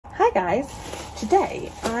Hi guys, today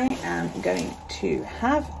I am going to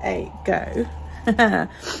have a go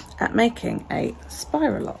at making a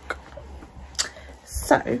Spiralock.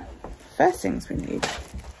 So first things we need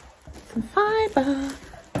some fibre.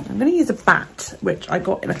 I'm going to use a bat which I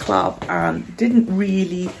got in a club and didn't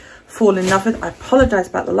really fall in love with. I apologise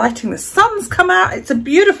about the lighting. The sun's come out, it's a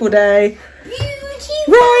beautiful day. Beautiful.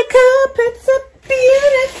 Wake up, it's a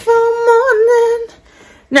beautiful morning.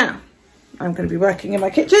 Now I'm going to be working in my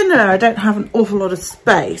kitchen and I don't have an awful lot of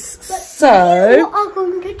space, so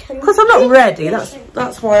because I'm not ready,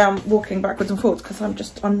 that's why I'm walking backwards and forwards, because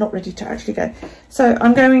I'm not ready to actually go. So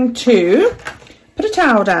I'm going to put a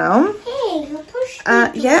towel down.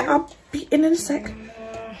 Yeah, I'll be in a sec.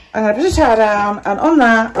 Put a towel down, and on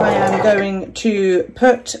that I am going to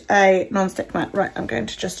put a non-stick mat. Right, I'm going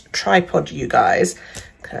to just tripod you guys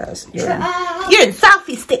because you're in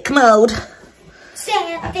selfie stick mode. So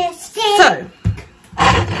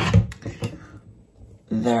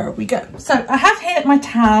there we go. So I have here my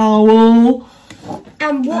towel.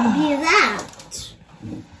 And what is that?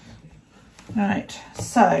 Right,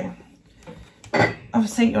 so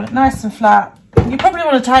obviously you want it nice and flat. You probably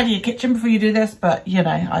want to tidy your kitchen before you do this, but you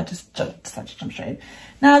know, I just decided to jump straight in.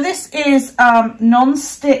 Now this is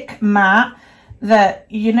non-stick mat that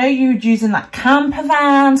you would use in like camper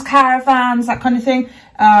vans, caravans, that kind of thing.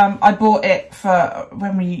 I bought it for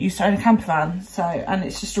when we used to own a camper van, so, and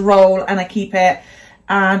it's just a roll and I keep it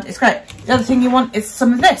and it's great. The other thing you want is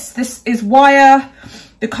some of this. This is wire,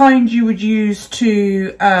 the kind you would use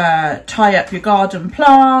to tie up your garden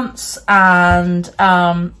plants and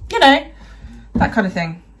you know, that kind of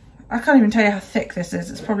thing. I can't even tell you how thick this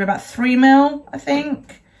is. It's probably about 3 mil, I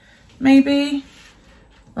think, maybe.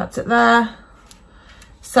 That's it there.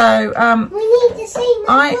 So we need to see.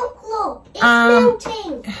 Look, it's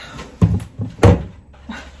melting.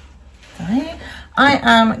 Sorry. I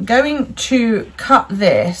am going to cut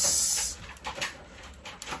this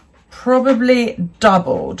probably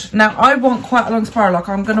doubled. Now I want quite a long Spiralock.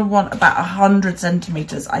 I'm going to want about 100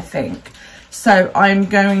 centimeters, I think. So I'm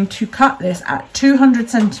going to cut this at 200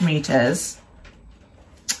 centimeters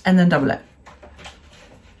and then double it,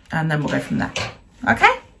 and then we'll go from there.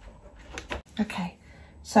 Okay. Okay.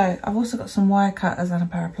 So I've also got some wire cutters and a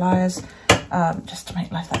pair of pliers, just to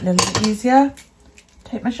make life that little bit easier.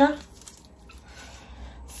 Tape measure.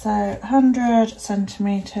 So 100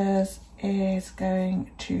 centimeters is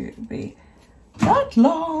going to be that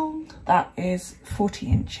long. That is 40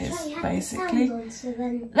 inches, basically.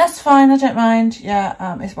 That's fine, I don't mind.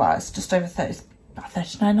 Yeah, it's just over 30, about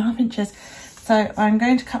 39.5 inches. So I'm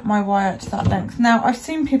going to cut my wire to that length. Now I've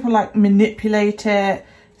seen people like manipulate it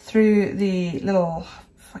through the little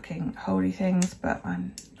fucking holey things, but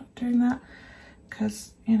I'm not doing that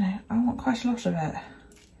because, you know, I want quite a lot of it,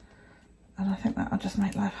 and I think that'll just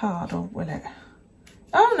make life hard, or will it?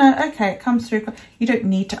 Oh no, okay, it comes through. You don't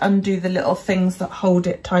need to undo the little things that hold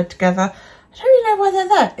it tied together. I don't really know why they're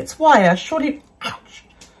there. It's wire, surely. Ouch.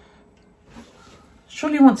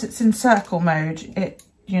 Surely once it's in circle mode, it,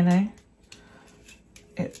 you know,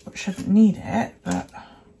 it shouldn't need it, but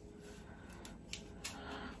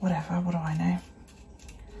whatever, what do I know?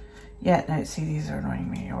 Yeah, no, see, these are annoying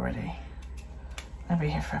me already. I'll be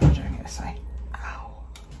here forever doing it this way. Ow.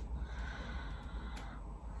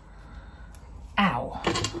 Ow.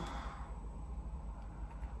 They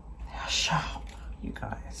are sharp, you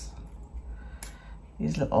guys.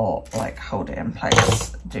 These little, like, hold it in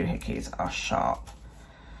place doohickeys are sharp.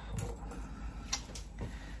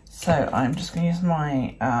 So I'm just going to use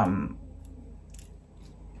my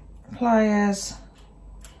pliers.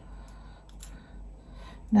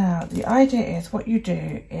 Now, the idea is what you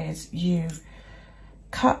do is you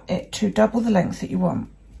cut it to double the length that you want.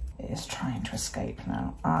 It is trying to escape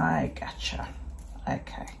now. I gotcha.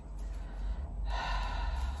 Okay.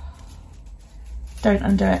 Don't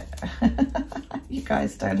undo it. You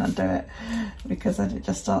guys don't undo it, because then it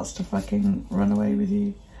just starts to fucking run away with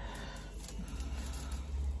you.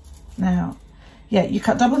 Now, yeah, you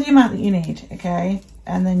cut double the amount that you need, okay?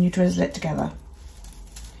 And then you drizzle it together.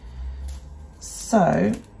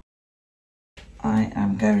 So I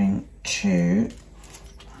am going to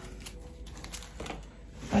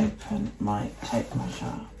open my tape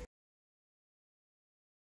measure.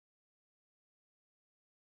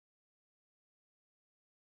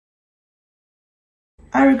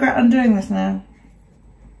 I regret undoing this now.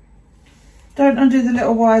 Don't undo the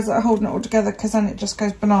little wires that are holding it all together, because then it just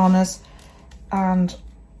goes bananas. And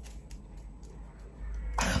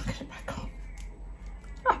I'll get it back on.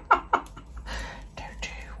 Don't do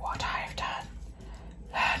what I've done.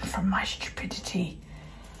 Learn from my stupidity.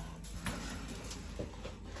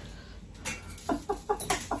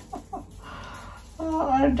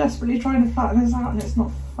 I'm desperately trying to flatten this out and it's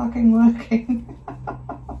not fucking working.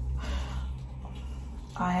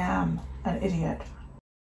 I am an idiot.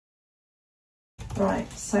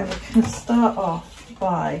 Right, so we're going to start off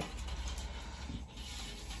by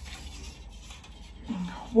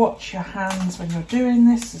watch your hands when you're doing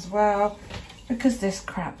this as well, because this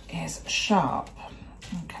crap is sharp.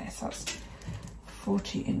 Okay, so that's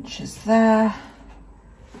 40 inches there.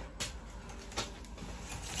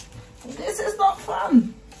 This is not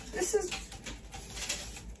fun.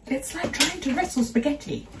 It's like trying to wrestle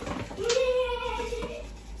spaghetti.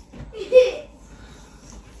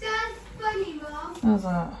 That's funny, Mum. How's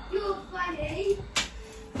that? You're funny.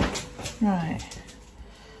 Right.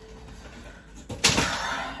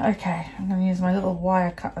 Okay, I'm going to use my little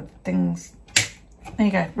wire cutter things. There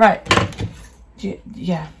you go. Right.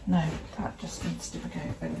 Yeah, no, that just needs to go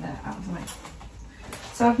over there, out of the way.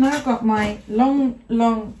 So I've now got my long, I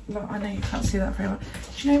know you can't see that very well.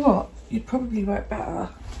 Do you know what? You'd probably work better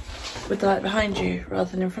with the light behind you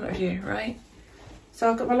rather than in front of you, right? So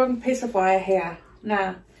I've got my long piece of wire here.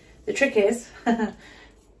 Now, the trick is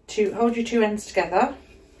to hold your two ends together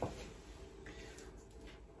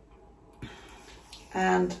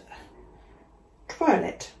and twirl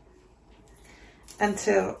it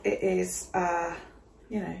until it is,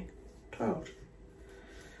 you know, twirled.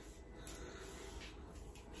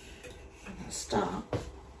 I'm going to start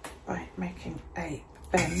by making a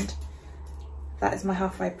bend. That is my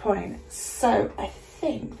halfway point. So I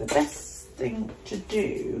think the best thing to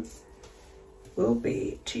do will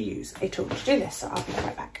be to use a tool to do this. So I'll be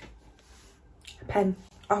right back. A pen.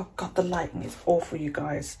 Oh God, the lighting is awful, you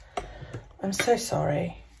guys. I'm so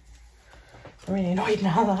sorry. I'm really annoyed now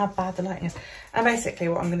how bad the lighting is. And basically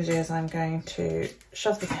what I'm going to do is I'm going to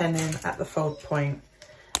shove the pen in at the fold point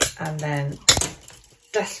and then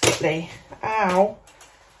desperately, ow,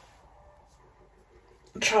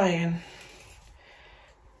 try and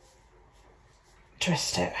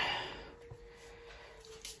twist it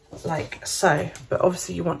like so. But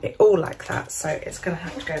obviously you want it all like that, so it's going to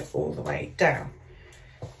have to go all the way down.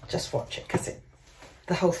 Just watch it, because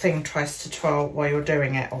the whole thing tries to twirl while you're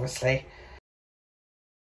doing it, obviously.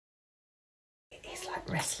 It is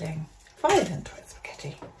like wrestling violent with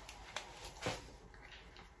spaghetti.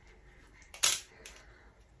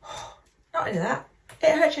 Not only that,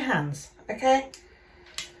 it hurts your hands, okay?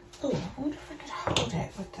 Oh, I wonder if I could hold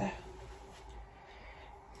it with the...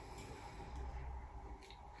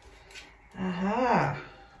 Aha!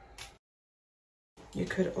 You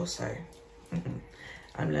could also,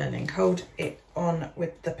 I'm learning, hold it on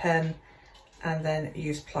with the pen and then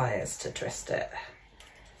use pliers to twist it.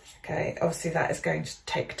 Okay, obviously that is going to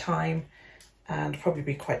take time and probably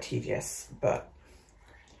be quite tedious, but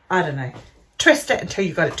I don't know. Twist it until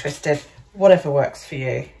you've got it twisted, whatever works for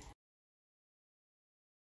you.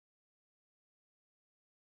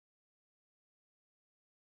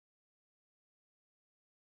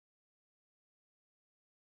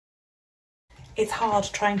 It's hard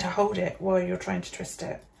trying to hold it while you're trying to twist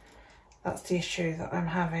it. That's the issue that I'm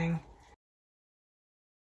having.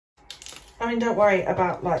 I mean, don't worry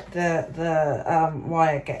about like the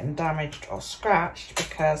wire getting damaged or scratched,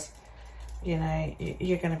 because, you know,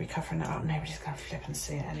 you're going to be covering it up. Nobody's going to flip and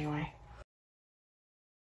see it anyway.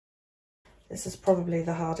 This is probably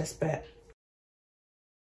the hardest bit.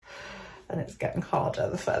 And it's getting harder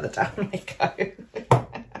the further down we go.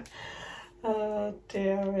 Oh,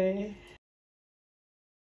 dearie.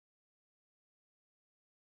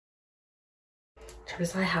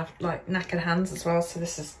 Because I have like knackered hands as well, so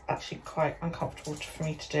this is actually quite uncomfortable for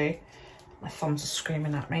me to do. My thumbs are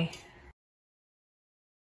screaming at me.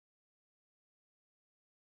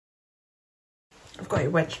 I've got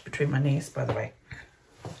it wedged between my knees, by the way.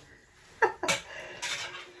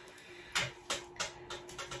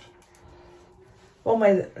 One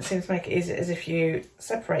way that seems to make it easier is if you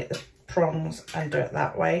separate the prongs and do it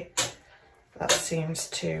that way. That seems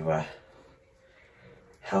to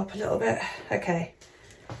help a little bit. Okay,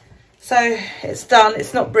 so it's done.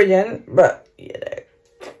 It's not brilliant, but you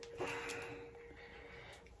know.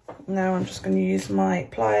 Now I'm just going to use my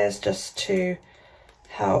pliers just to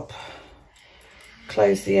help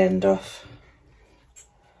close the end off,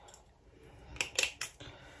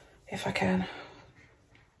 if I can.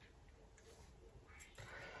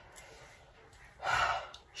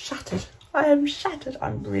 Shattered. I am shattered.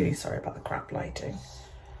 I'm really sorry about the crap lighting.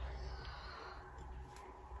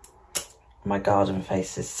 My garden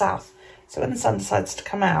faces south, so when the sun decides to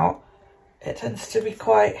come out, it tends to be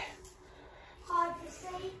quite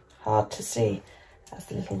hard to see, as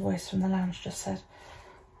the little voice from the lounge just said.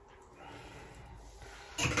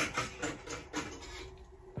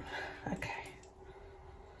 Okay.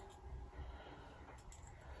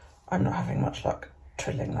 I'm not having much luck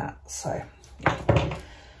twiddling that, so yeah.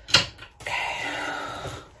 Okay.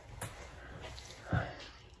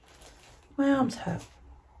 My arms hurt.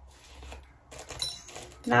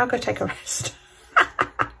 Now go take a rest.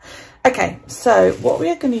 Okay, so what we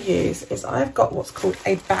are going to use is I've got what's called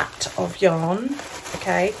a bat of yarn,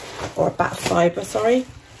 okay, or a bat fibre, sorry.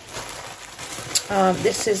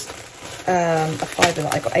 This is a fibre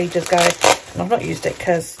that I got ages ago, and I've not used it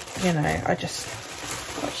because, you know, I just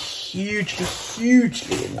got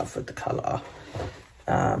hugely in love with the colour.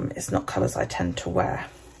 It's not colours I tend to wear.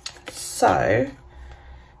 So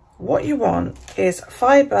what you want is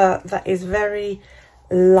fibre that is very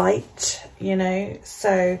light, you know.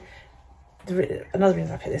 So another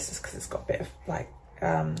reason I picked this is because it's got a bit of like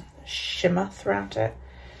shimmer throughout it.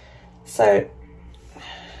 So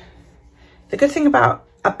the good thing about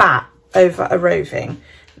a bat over a roving,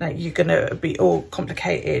 now you're going to be all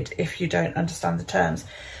complicated if you don't understand the terms.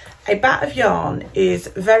 A bat of yarn is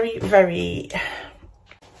very,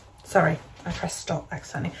 sorry, I pressed stop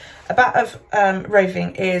accidentally. A bat of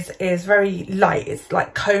roving is very light. It's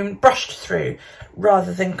like brushed through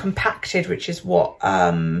rather than compacted, which is what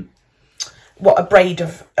a braid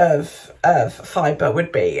of fibre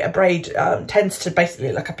would be. A braid tends to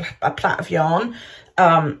basically look like a plait of yarn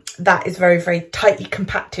that is very tightly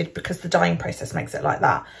compacted because the dyeing process makes it like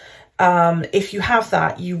that. If you have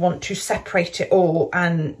that, you want to separate it all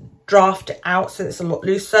and draft it out so it's a lot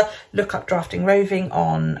looser. Look up drafting roving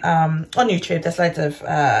on YouTube. There's loads of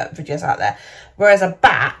videos out there. Whereas a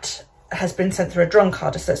bat has been sent through a drum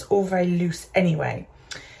carder, so it's all very loose anyway.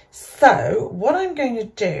 So what I'm going to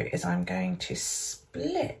do is I'm going to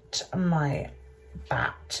split my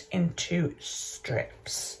bat into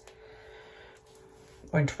strips,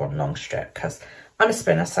 or into one long strip, because I'm a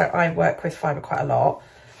spinner, so I work with fibre quite a lot.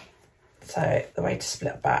 So the way to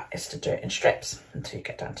split a bat is to do it in strips until you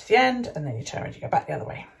get down to the end, and then you turn around and you go back the other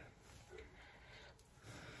way.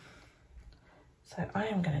 So I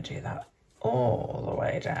am going to do that all the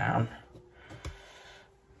way down.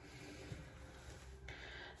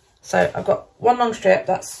 So I've got one long strip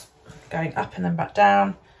that's going up and then back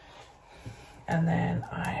down, and then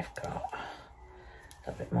I've got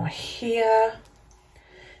a little bit more here.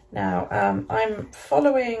 Now I'm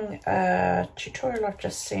following a tutorial I've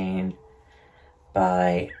just seen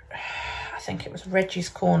by, I think it was Reggie's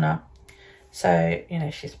Corner. So, you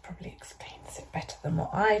know, she's probably explains it better than what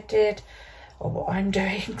I did or what I'm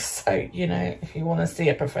doing. So, you know, if you want to see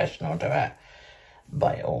a professional do it,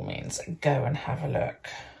 by all means, go and have a look.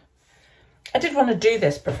 I did want to do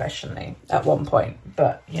this professionally at one point,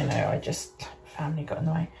 but, you know, I just, family got in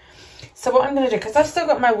the way. So what I'm going to do, because I've still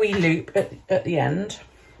got my wee loop at the end,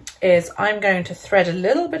 is I'm going to thread a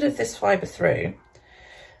little bit of this fibre through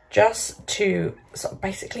just to sort of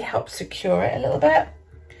basically help secure it a little bit.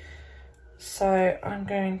 So I'm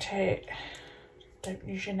going to, don't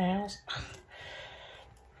use your nails,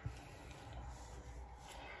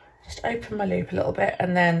 just open my loop a little bit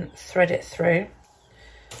and then thread it through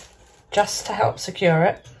just to help secure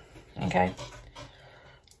it. Okay,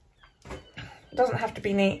 it doesn't have to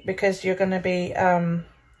be neat because you're going to be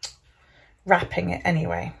wrapping it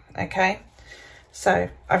anyway. Okay, so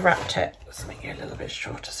I've wrapped it. Let's make it a little bit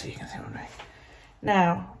shorter so you can see what I'm doing.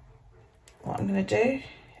 Now what I'm going to do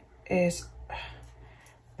is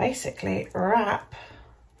basically wrap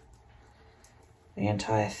the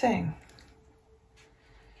entire thing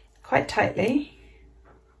quite tightly.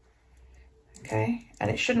 Okay,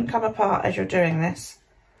 and it shouldn't come apart as you're doing this.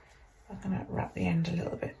 I'm going to wrap the end a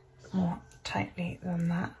little bit more tightly than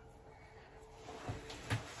that.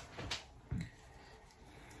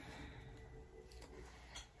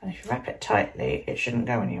 And if you wrap it tightly, it shouldn't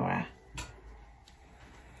go anywhere.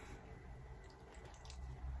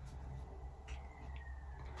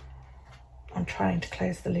 I'm trying to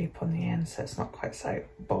close the loop on the end so it's not quite so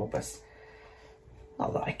bulbous.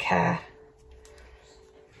 Not that I care.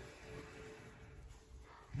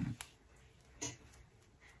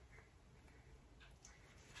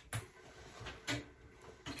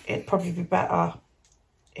 It'd probably be better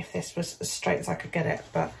if this was as straight as I could get it,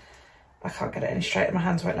 but I can't get it any straighter. My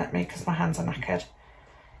hands won't let me because my hands are knackered.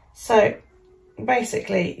 So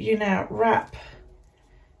basically you now wrap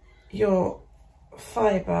your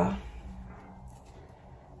fibre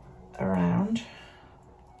around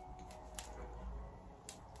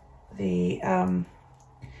the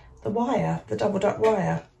wire, the double duck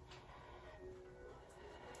wire,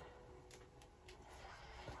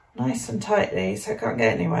 nice and tightly so it can't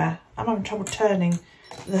get anywhere. I'm having trouble turning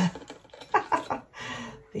the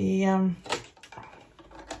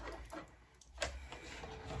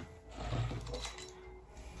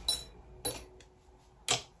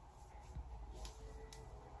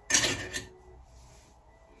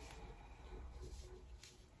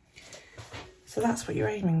So that's what you're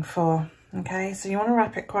aiming for, okay? So you want to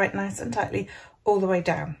wrap it quite nice and tightly all the way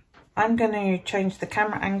down. I'm going to change the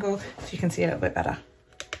camera angle so you can see a little bit better.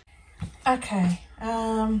 Okay,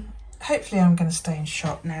 hopefully I'm going to stay in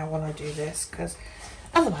shot now while I do this, because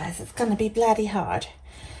otherwise it's going to be bloody hard.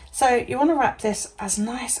 So you want to wrap this as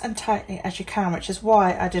nice and tightly as you can, which is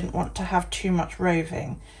why I didn't want to have too much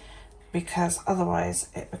roving, because otherwise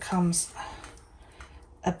it becomes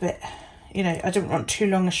a bit, you know, I didn't want too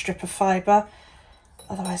long a strip of fibre,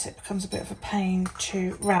 otherwise it becomes a bit of a pain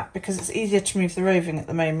to wrap, because it's easier to move the roving at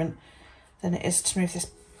the moment than it is to move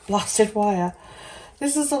this blasted wire.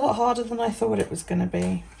 This is a lot harder than I thought it was going to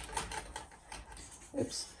be.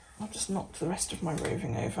 Oops, I've just knocked the rest of my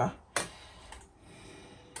roving over.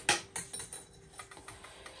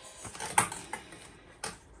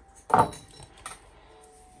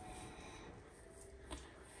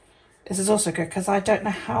 This is also good because I don't know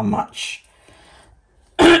how much,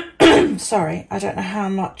 sorry, I don't know how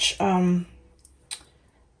much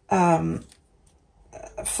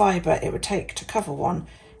fibre it would take to cover one,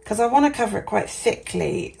 because I want to cover it quite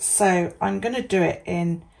thickly, so I'm going to do it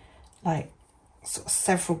in like sort of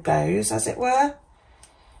several goes, as it were,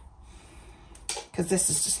 because this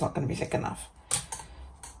is just not going to be thick enough.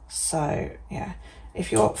 So yeah,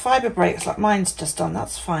 if your fibre breaks like mine's just done,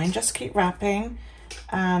 that's fine. Just keep wrapping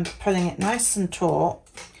and pulling it nice and taut,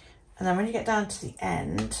 and then when you get down to the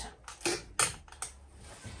end,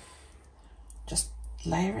 just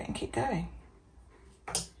layer it and keep going.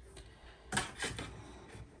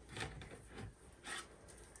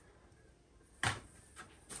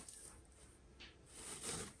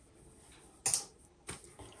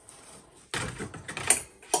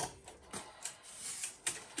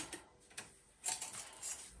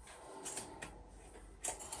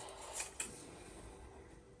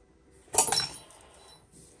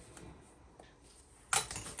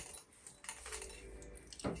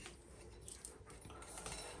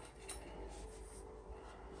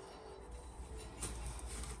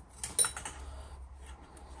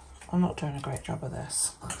 I'm not doing a great job of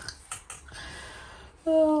this.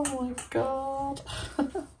 Oh my God.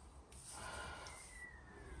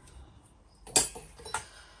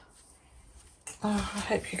 Oh, I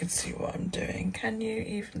hope you can see what I'm doing. Can you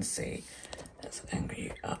even see? Let's angle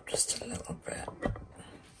you up just a little bit.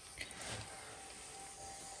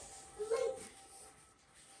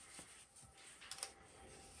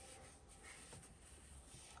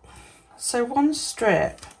 So one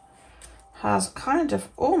strip has kind of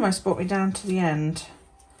almost brought me down to the end.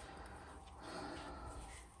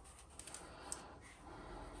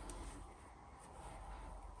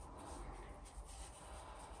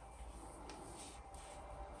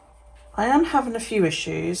 I am having a few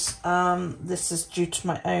issues. This is due to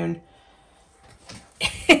my own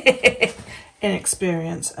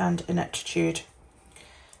inexperience and ineptitude.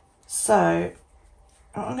 So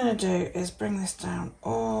what I'm going to do is bring this down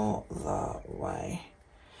all the way.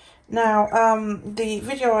 Now, the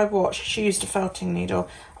video I watched, she used a felting needle.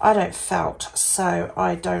 I don't felt, so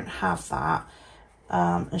I don't have that.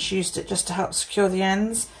 And she used it just to help secure the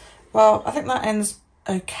ends. Well, I think that end's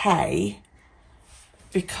okay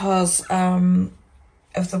because of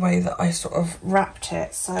the way that I sort of wrapped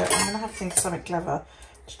it. So I'm going to have to think of something clever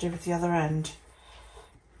to do with the other end.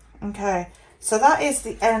 Okay, so that is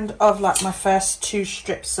the end of like my first 2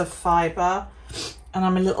 strips of fibre, and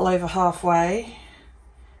I'm a little over halfway.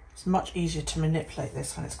 It's much easier to manipulate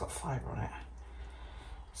this when it's got fibre on it.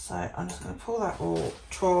 So I'm just going to pull that all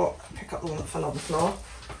taut and pick up the one that fell on the floor.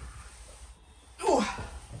 Ooh.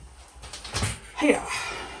 Here.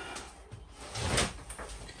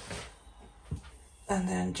 And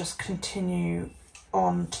then just continue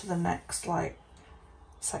on to the next like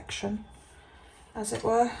section, as it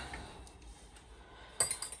were.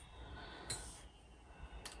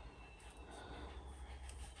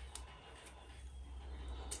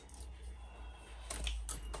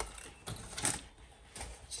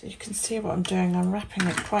 So you can see what I'm doing. I'm wrapping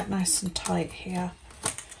it quite nice and tight here.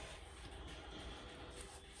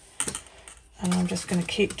 And I'm just going to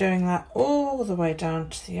keep doing that all the way down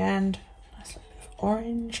to the end. Nice little bit of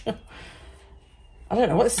orange. I don't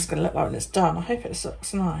know what this is going to look like when it's done. I hope it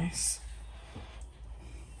looks nice.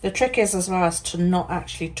 The trick is as well as to not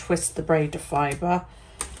actually twist the braid of fibre.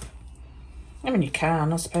 I mean, you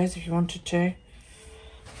can, I suppose, if you wanted to.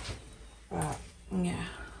 But, yeah.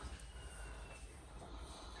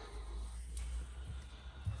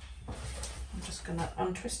 I'm just going to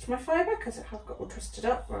untwist my fibre because it has got all twisted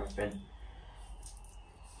up where I've been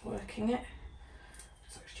working it.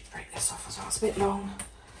 Let's actually break this off as well, it's a bit long.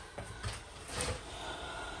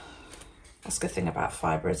 That's the good thing about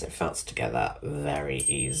fibre is it felts together very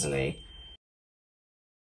easily.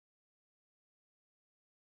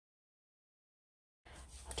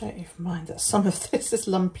 don't even mind that some of this is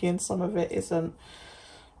lumpy and some of it isn't.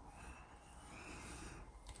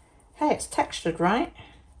 Hey, it's textured, right?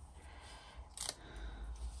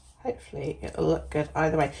 Hopefully it'll look good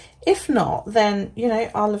either way. If not, then, you know,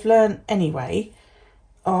 I'll have learned anyway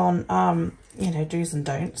on, you know, do's and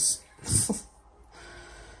don'ts.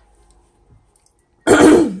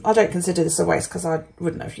 I don't consider this a waste because I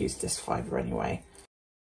wouldn't have used this fibre anyway.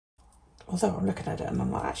 Although I'm looking at it and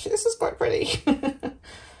I'm like, actually, this is quite pretty.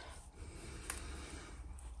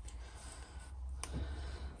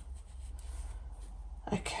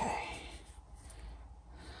 Okay.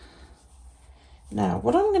 Now,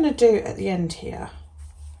 what I'm going to do at the end here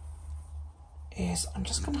is I'm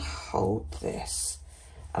just going to hold this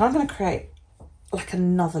and I'm going to create like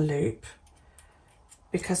another loop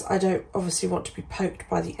because I don't obviously want to be poked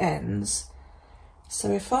by the ends.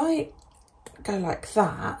 So if I go like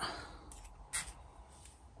that,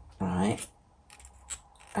 right,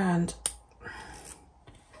 and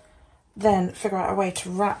then figure out a way to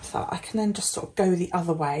wrap that, I can then just sort of go the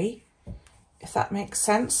other way, if that makes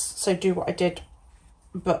sense. So do what I did,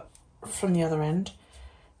 but from the other end.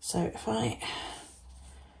 So if I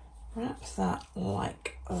wrap that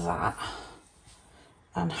like that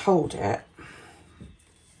and hold it,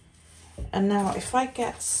 and now if I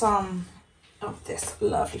get some of this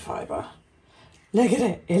lovely fibre, look at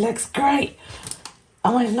it, it looks great.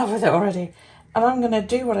 I'm in love with it already. And I'm going to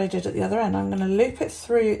do what I did at the other end. I'm going to loop it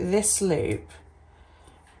through this loop.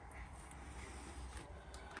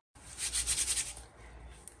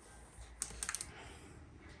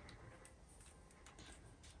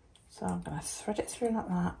 So I'm going to thread it through like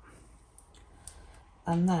that.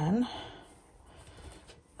 And then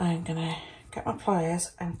I'm going to get my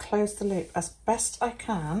pliers and close the loop as best I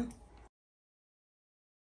can,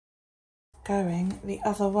 going the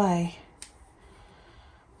other way.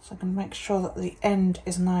 So I can make sure that the end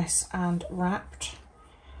is nice and wrapped.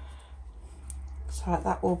 So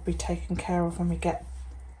that will be taken care of when we get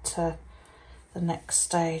to the next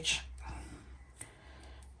stage.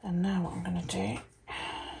 And now what I'm going to do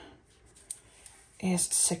is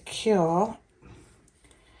secure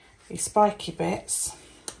these spiky bits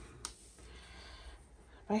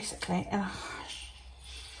basically in a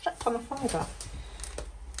shit ton of fibre.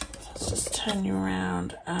 Let's just turn you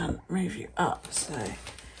around and move you up. So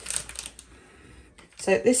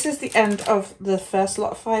this is the end of the first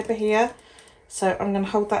lot of fibre here. So I'm going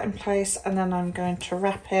to hold that in place and then I'm going to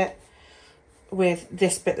wrap it with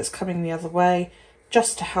this bit that's coming the other way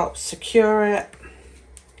just to help secure it,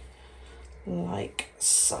 like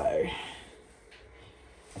so.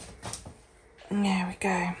 There we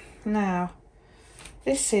go. Now,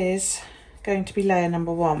 this is going to be layer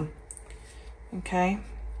number 1. Okay.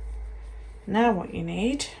 Now what you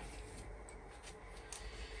need.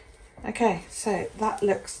 Okay, so that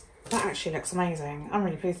actually looks amazing. I'm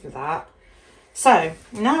really pleased with that. So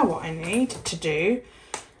now what I need to do,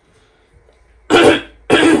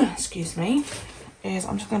 excuse me, is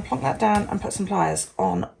I'm just going to plonk that down and put some pliers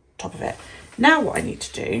on top of it. Now what I need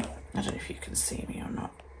to do, I don't know if you can see me or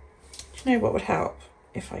not. Do you know what would help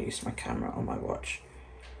if I used my camera on my watch?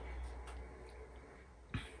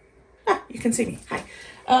 Ah, you can see me. Hi.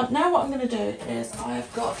 Now what I'm going to do is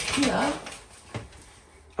I've got here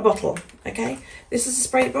a bottle, okay? This is a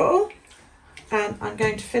spray bottle and I'm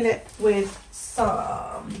going to fill it with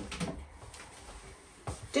some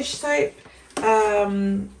dish soap,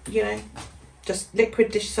 you know, just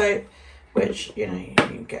liquid dish soap, which, you know, you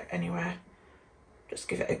can get anywhere. Just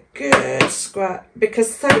give it a good squirt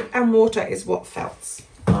because soap and water is what felts,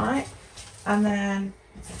 all right? And then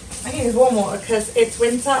I use warm water because it's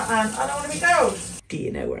winter and I don't want to be cold. Do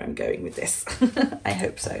you know where I'm going with this? I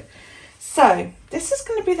hope so. So this is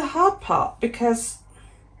going to be the hard part because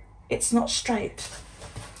it's not straight.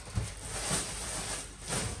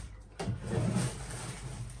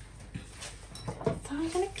 So I'm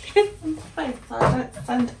going to clean some space so I don't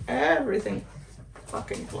send everything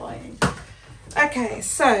fucking flying. Okay,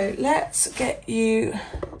 so let's get you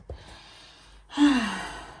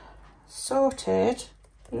sorted.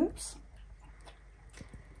 Oops.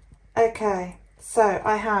 Okay, so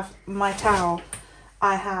I have my towel,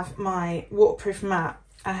 I have my waterproof mat,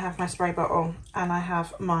 I have my spray bottle, and I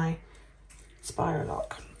have my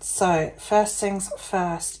Spiralock. So first things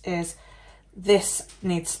first is this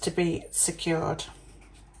needs to be secured.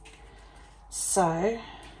 So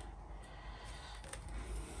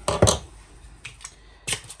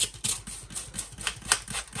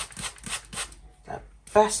the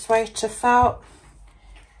best way to felt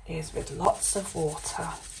is with lots of water.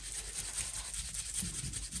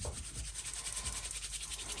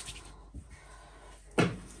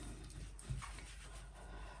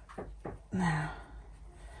 Now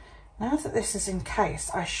that this is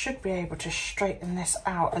encased, I should be able to straighten this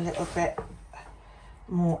out a little bit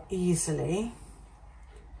more easily,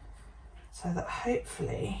 so that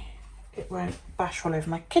hopefully it won't bash all over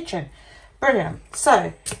my kitchen. Brilliant.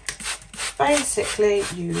 So basically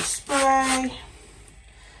you spray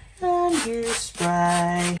and you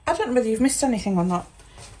spray. I don't know whether you've missed anything or not.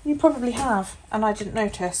 You probably have, and I didn't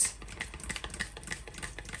notice.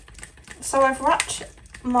 So I've wrapped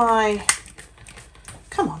my...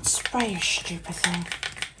 Come on, spray, you stupid thing.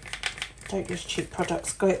 Don't use cheap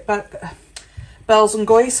products. Bells and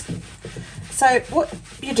guys. So what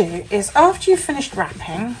you do is, after you've finished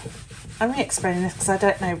wrapping, I'm re-explaining this because I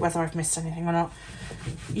don't know whether I've missed anything or not.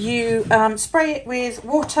 You spray it with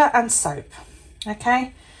water and soap.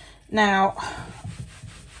 Okay. Now,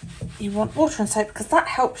 you want water and soap because that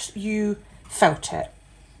helps you felt it.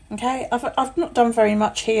 Okay. I've not done very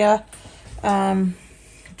much here.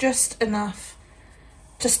 Just enough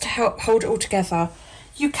just to help hold it all together.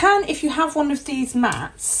 You can, if you have one of these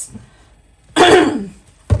mats,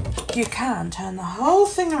 you can turn the whole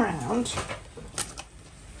thing around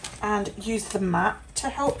and use the mat to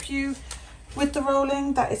help you with the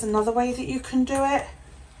rolling. That is another way that you can do it.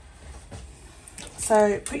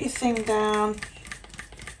 So put your thing down.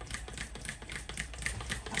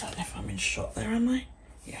 I don't know if I'm in shot there, am I?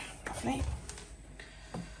 Yeah, lovely.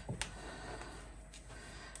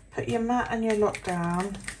 Put your mat and your lot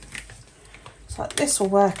down. So like this will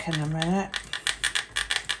work in a minute.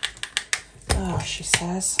 Oh, she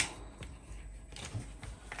says.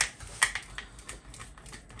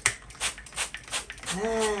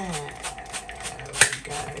 There we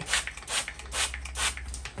go.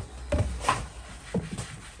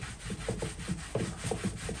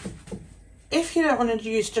 If you don't want to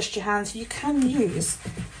use just your hands, you can use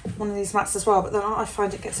one of these mats as well, but then I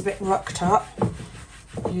find it gets a bit rucked up.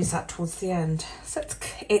 Use that towards the end. So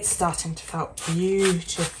it's starting to felt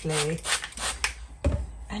beautifully.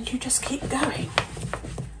 And you just keep going.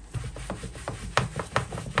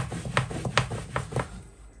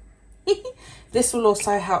 This will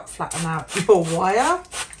also help flatten out your wire.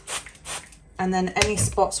 And then any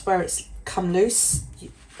spots where it's come loose,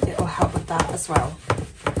 it will help with that as well.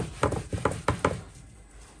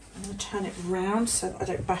 I'm going to turn it round so that I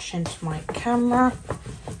don't bash into my camera.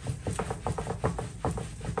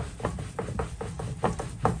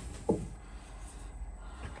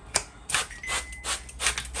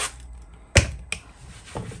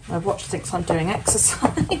 My watch thinks I'm doing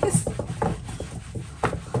exercise.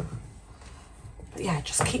 But yeah,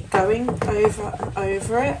 just keep going over and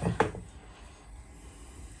over it.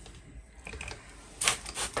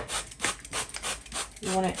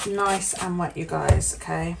 You want it nice and wet, you guys,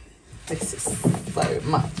 okay? This is so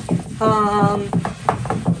much fun.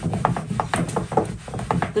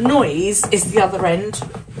 The noise is the other end,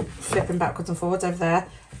 flipping backwards and forwards over there.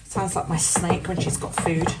 Sounds like my snake when she's got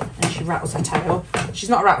food and she rattles her tail. She's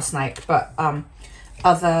not a rattlesnake, but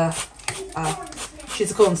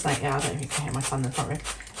she's a corn snake. Yeah, I don't know if you can hear my son in the front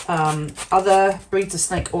room. Other breeds of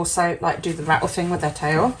snake also like do the rattle thing with their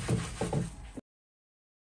tail.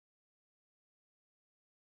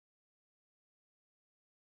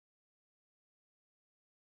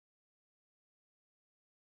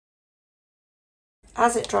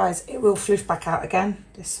 As it dries, it will floof back out again.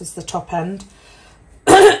 This was the top end.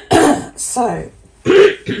 So,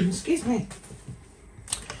 excuse me,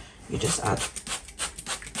 you just add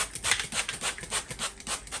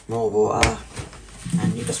more water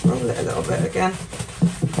and you just roll it a little bit again.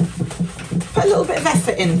 Put a little bit of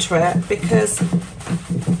effort into it because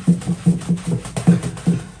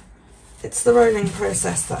it's the rolling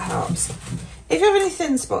process that helps. If you have any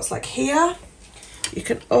thin spots like here, you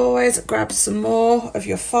can always grab some more of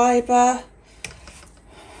your fibre,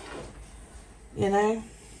 you know,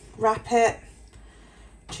 wrap it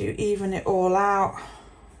to even it all out,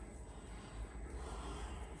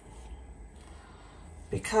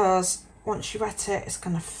 because once you wet it, it's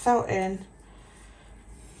going to felt in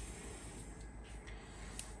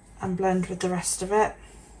and blend with the rest of it.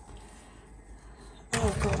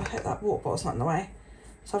 Oh god, I hope that water bottle's not in the way.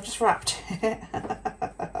 So I've just wrapped it.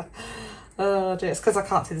 Oh dear, it's because I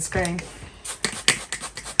can't see the screen.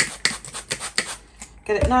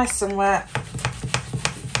 Get it nice and wet.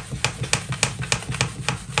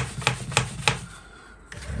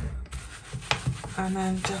 And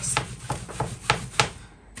then just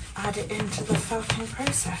add it into the felting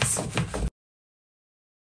process.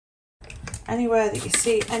 Anywhere that you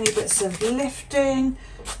see any bits of lifting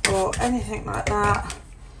or anything like that,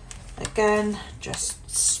 again, just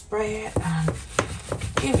spray it and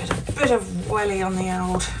give it a bit of welly on the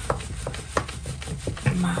old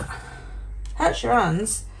mat. hurts your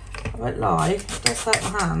hands. I won't lie, it does hurt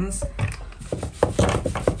my hands.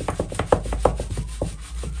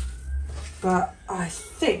 But I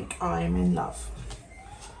think I'm in love.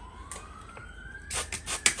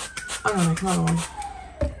 I'm gonna make another one.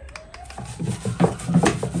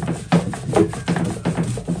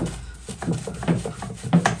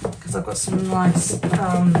 Because I've got some nice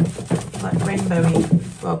like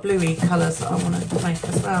rainbowy, well, bluey colours that I want to make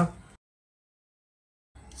as well.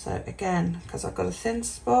 So again, because I've got a thin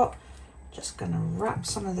spot, just going to wrap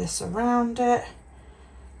some of this around it.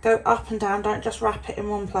 Go up and down, don't just wrap it in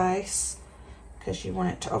one place, because you want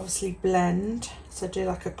it to obviously blend. So do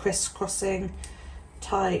like a crisscrossing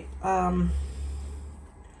type, you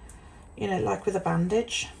know, like with a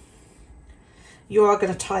bandage. You are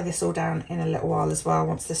going to tie this all down in a little while as well,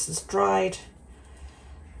 once this is dried.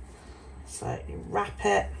 So you wrap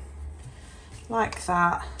it like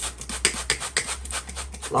that.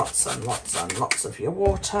 Lots and lots and lots of your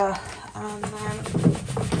water, and then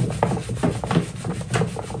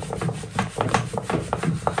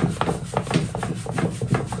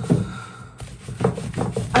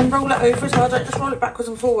roll it over as well. Don't just roll it backwards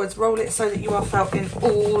and forwards, roll it so that you are felt in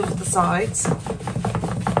all of the sides.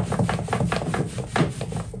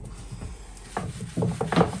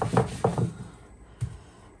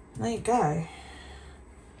 There you go.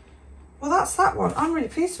 Well, that's that one. I'm really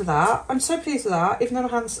pleased with that. I'm so pleased with that. Even though my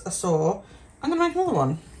hands are sore, I'm going to make another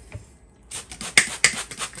one.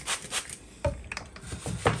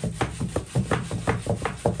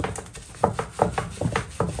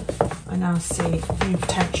 I now see new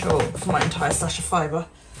potential for my entire stash of fibre.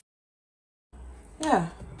 Yeah,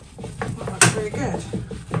 that looks really good.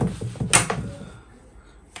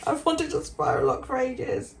 I've wanted a Spiralock for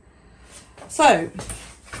ages. So,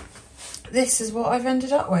 this is what I've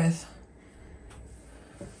ended up with.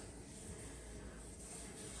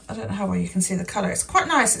 I don't know how well you can see the colour. It's quite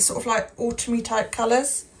nice. It's sort of like autumny type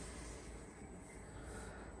colours.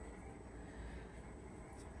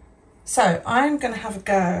 So I'm going to have a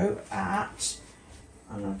go at,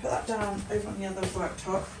 I'm going to put that down over on the other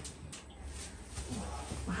worktop.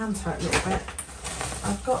 My hands hurt a little bit.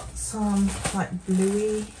 I've got some like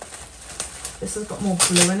bluey, this has got more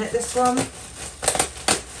blue in it, this one.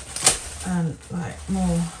 And like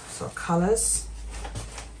more sort of colours.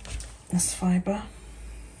 This fibre.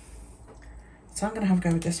 So I'm going to have a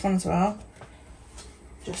go with this one as well,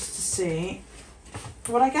 just to see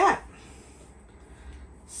what I get.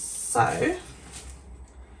 So,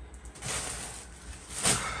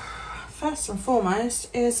 first and foremost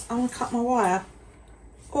is I'm going to cut my wire.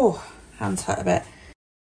 Oh, hands hurt a bit.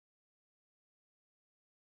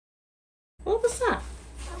 What was that?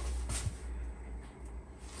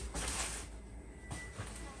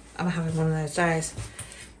 I'm having one of those days.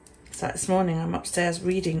 So this morning I'm upstairs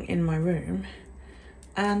reading in my room,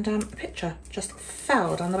 and a picture just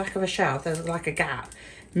fell down the back of a shelf. There was like a gap,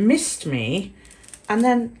 missed me, and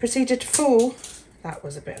then proceeded to fall, that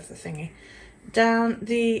was a bit of the thingy, down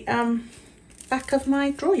the back of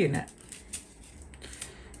my drawer unit.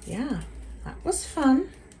 Yeah, that was fun.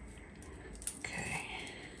 Okay.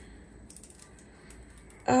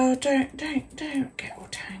 Oh, don't get all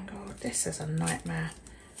tangled. This is a nightmare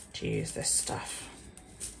to use this stuff.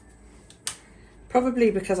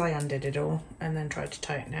 Probably because I undid it all and then tried to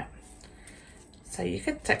tighten it. So you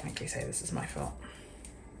could technically say this is my fault.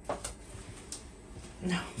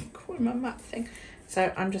 No, I'm calling my mat thing.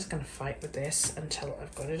 So I'm just going to fight with this until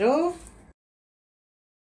I've got it all.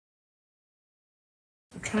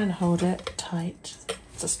 I'm trying to hold it tight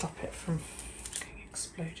to stop it from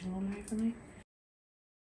exploding all over me.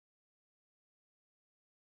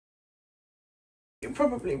 You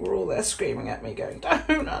probably were all there screaming at me going, don't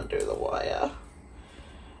undo the wire.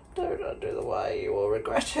 Don't undo the wire, you will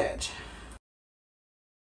regret it.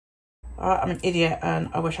 Alright, I'm an idiot and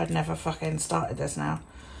I wish I'd never fucking started this now.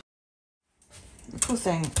 The cool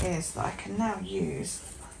thing is that I can now use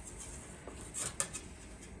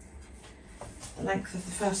the length of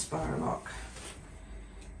the first Spiralock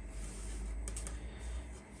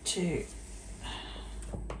to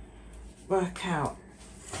work out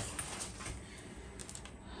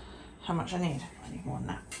how much I need. I need more than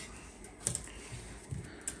that.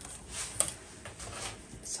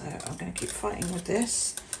 So I'm going to keep fighting with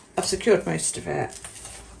this. I've secured most of it,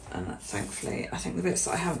 and thankfully I think the bits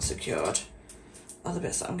that I haven't secured are the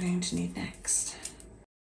bits that I'm going to need next.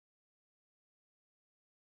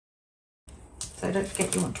 So don't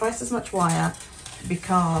forget you want twice as much wire,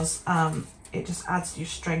 because it just adds your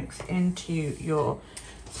strength into your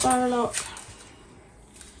Spiralock.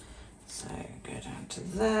 So go down to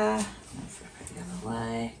there and flip it the other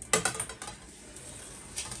way.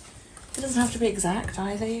 It doesn't have to be exact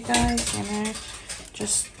either, you guys, you know,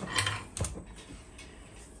 just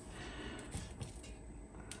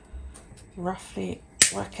roughly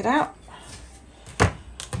work it out.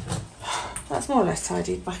 That's more or less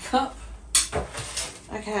tidied back up.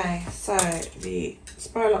 Okay, so the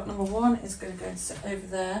Spiralock number 1 is going to go and sit over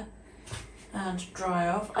there and dry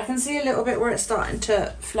off. I can see a little bit where it's starting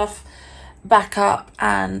to fluff back up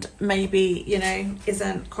and maybe, you know,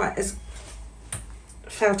 isn't quite as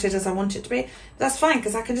felted as I want it to be. That's fine,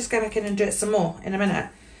 because I can just go back in and do it some more in a minute.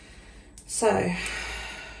 So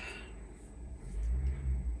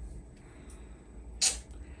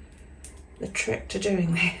the trick to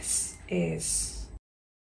doing this is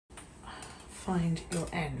find your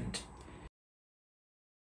end.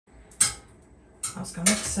 I was going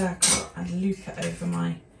to make a circle and loop it over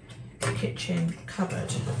my kitchen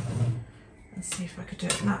cupboard and see if I could do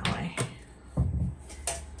it that way,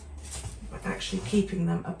 but actually keeping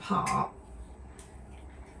them apart.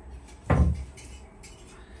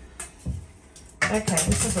 Okay,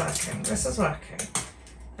 this is working, this is working.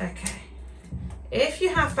 Okay, if you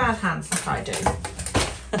have bad hands like I do,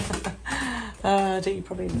 you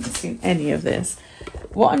probably haven't seen any of this.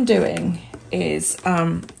 What I'm doing is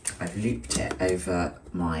I've looped it over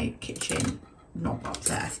my kitchen knob up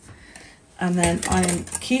there, and then I'm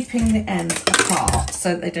keeping the ends apart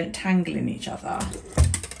so that they don't tangle in each other,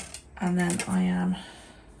 and then I am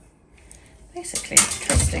basically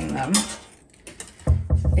twisting them.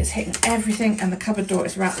 It's hitting everything and the cupboard door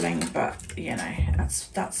is rattling, but you know,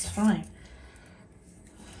 that's fine.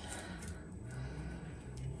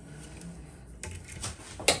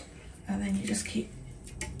 And then you just keep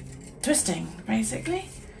twisting, basically.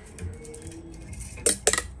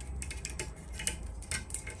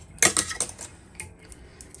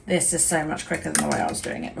 This is so much quicker than the way I was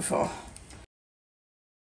doing it before.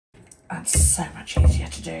 And so much easier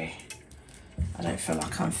to do. I don't feel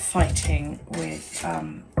like I'm fighting with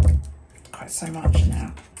quite so much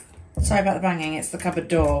now. Sorry about the banging, it's the cupboard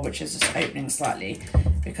door which is just opening slightly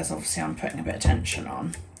because obviously I'm putting a bit of tension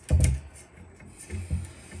on.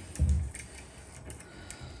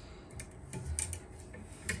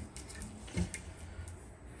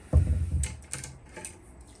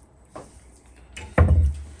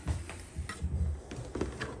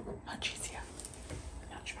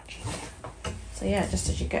 So yeah, just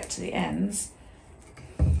as you get to the ends,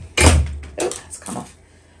 oh, it's come off.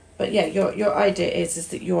 But yeah, your idea is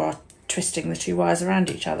that you are twisting the two wires around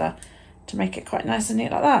each other to make it quite nice and neat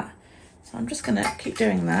like that. So I'm just gonna keep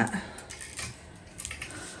doing that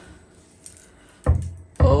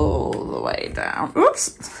all the way down.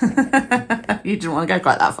 Oops, you didn't want to go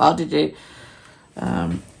quite that far, did you?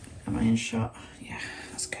 Am I in shot? Yeah,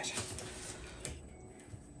 that's good.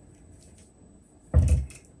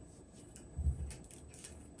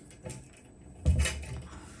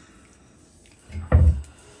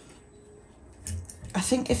 I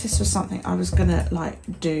think if this was something I was gonna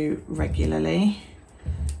like do regularly,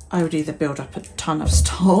 I would either build up a ton of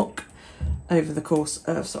stock over the course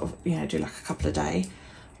of sort of, you know, do like a couple of days,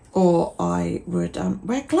 or I would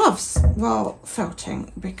wear gloves while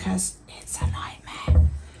felting because it's a nightmare.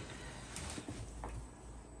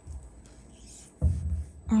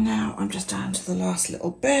 Now I'm just down to the last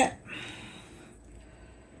little bit.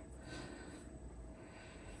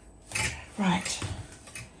 Right.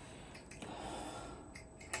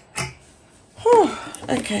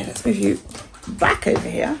 Okay, let's move you back over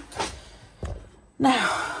here. Now,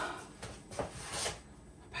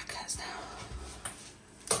 back hurts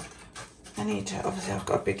now. I need to, obviously I've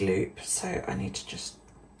got a big loop, so I need to just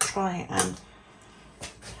try and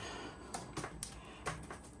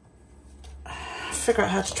figure out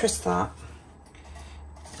how to twist that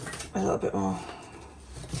a little bit more.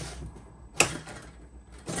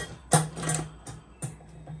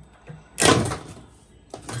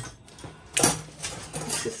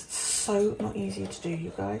 So not easy to do,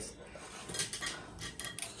 you guys.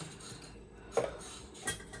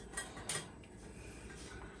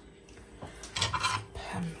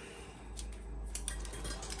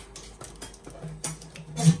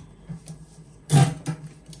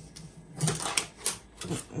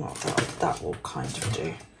 Well, that will kind of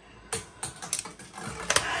do.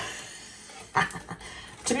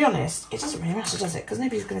 To be honest, it doesn't really matter, does it? Because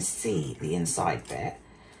nobody's going to see the inside bit.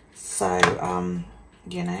 So,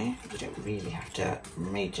 you know, you don't really have to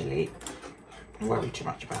majorly worry too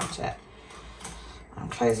much about it. I'm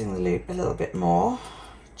closing the loop a little bit more,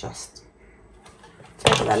 just to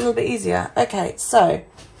make it that a little bit easier. Okay, so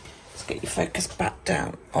let's get your focus back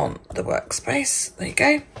down on the workspace. There you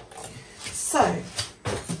go. So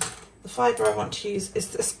the fibre I want to use is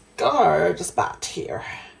this gorgeous bat here.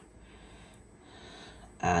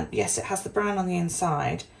 And yes, it has the brown on the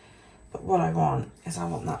inside, but what I want is I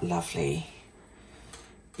want that lovely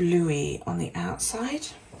bluey on the outside.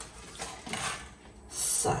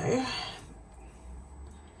 So I'm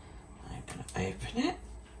going to open it.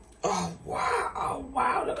 Oh wow, oh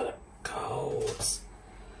wow, look at the golds.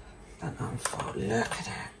 And unfold, look at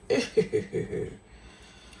it.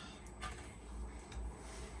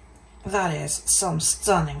 That is some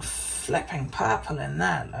stunning flipping purple in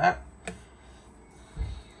there, look.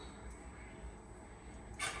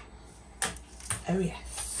 Oh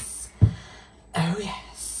yes, oh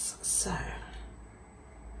yes. So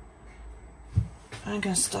I'm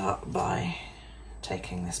going to start by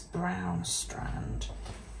taking this brown strand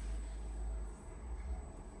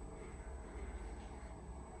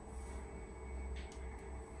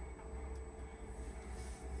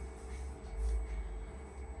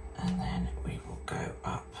and then we will go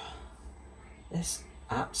up this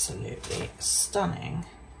absolutely stunning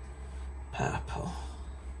purple.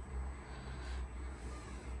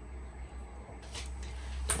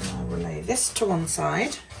 And I'll relay this to one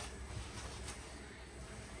side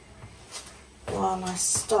while I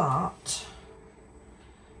start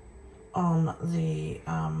on the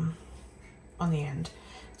end.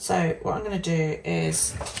 So what I'm going to do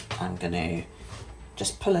is I'm going to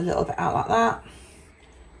just pull a little bit out like that,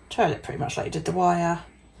 twirl it pretty much like you did the wire.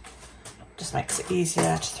 Just makes it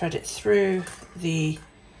easier to thread it through the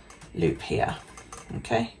loop here.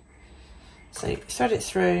 Okay, so you thread it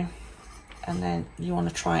through, and then you want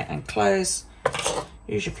to try and close.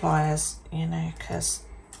 Use your pliers, you know, because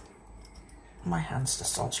my hands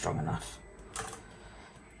just aren't strong enough.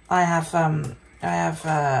 I have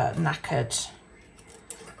knackered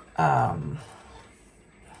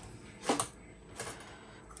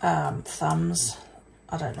thumbs.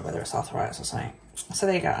 I don't know whether it's arthritis or something. So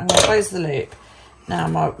there you go. I'm going to close the loop. Now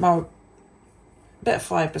my bit of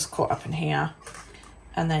fiber's caught up in here,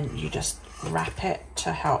 and then you just wrap it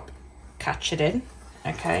to help catch it in.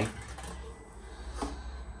 Okay.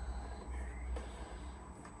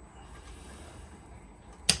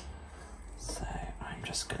 So I'm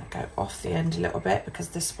just going to go off the end a little bit, because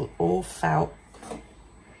this will all felt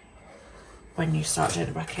when you start doing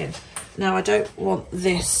it back in. Now I don't want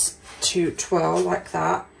this to twirl like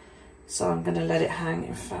that, so I'm going to let it hang.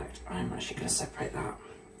 In fact, I'm actually going to separate that,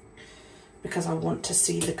 because I want to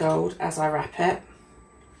see the gold as I wrap it,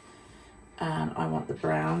 and I want the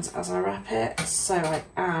browns as I wrap it. So I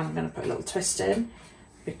am going to put a little twist in,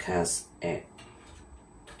 because it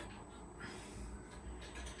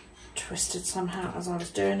twisted somehow as I was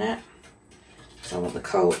doing it. So I want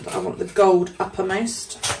the gold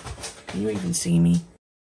uppermost. Can you even see me?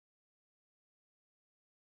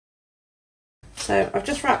 So I've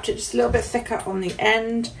just wrapped it just a little bit thicker on the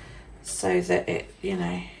end, so that it, you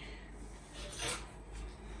know,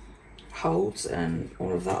 holds and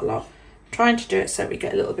all of that lot. I'm trying to do it so we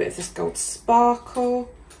get a little bit of this gold sparkle.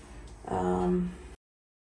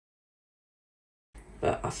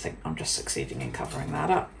 But I think I'm just succeeding in covering that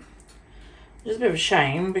up. It's a bit of a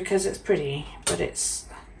shame, because it's pretty, but it's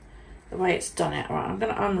the way it's done it. All right, I'm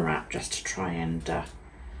going to unwrap just to try and,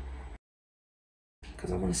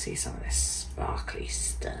 because I want to see some of this sparkly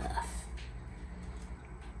stuff.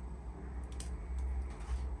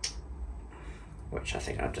 Which I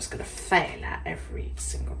think I'm just going to fail at every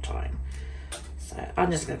single time. So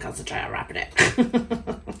I'm just going to concentrate on wrapping it.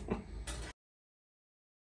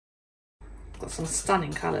 Got some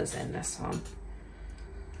stunning colours in this one.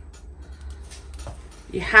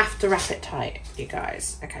 You have to wrap it tight, you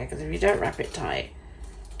guys, okay? Because if you don't wrap it tight,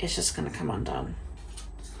 it's just going to come undone.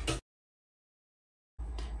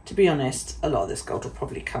 To be honest, a lot of this gold will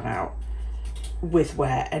probably come out with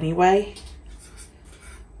wear anyway,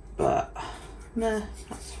 but no,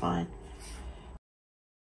 that's fine.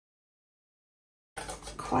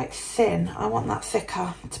 Quite thin. I want that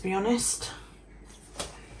thicker, to be honest.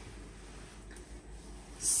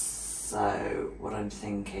 So what I'm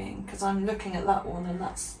thinking, because I'm looking at that one and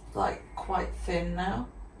that's like quite thin now,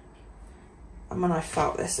 and when I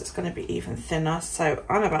felt this, it's going to be even thinner. So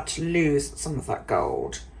I'm about to lose some of that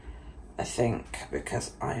gold, I think,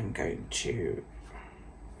 because I am going to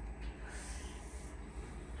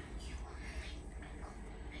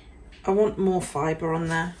I want more fibre on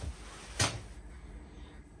there.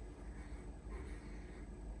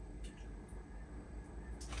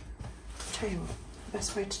 Tell you what, the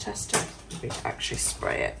best way to test it would be to actually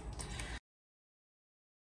spray it.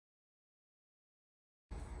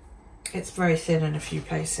 It's very thin in a few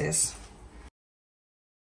places.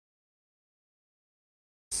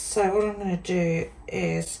 So what I'm going to do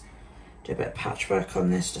is do a bit of patchwork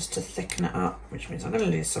on this just to thicken it up, which means I'm going to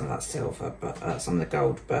lose some of that silver, but some of the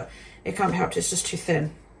gold, but it can't be helped, it's just too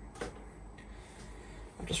thin.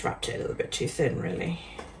 I've just wrapped it a little bit too thin, really.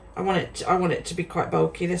 I want it to be quite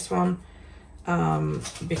bulky, this one,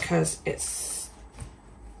 because it's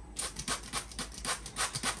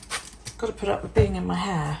got to put up with being in my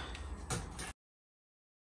hair.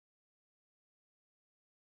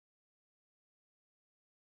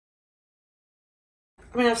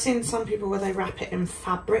 I mean, I've seen some people where they wrap it in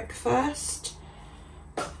fabric first,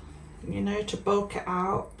 you know, to bulk it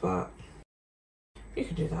out, but you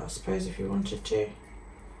could do that, I suppose, if you wanted to.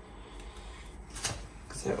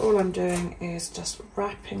 So all I'm doing is just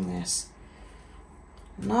wrapping this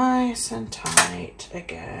nice and tight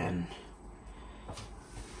again.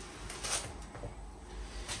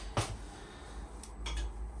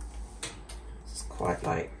 It's quite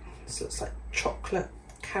like, this looks like chocolate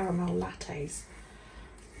caramel lattes.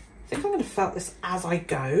 I think I'm going to felt this as I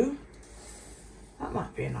go. That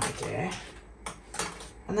might be an idea.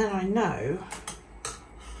 And then I know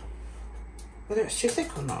whether it's too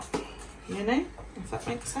thick or not, you know, if that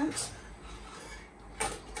makes sense.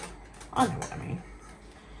 I know what I mean.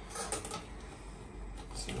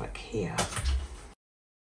 So like here.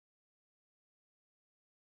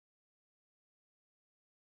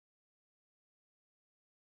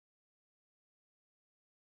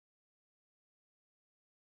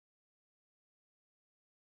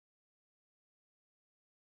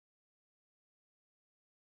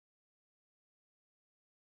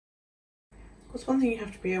 Because one thing you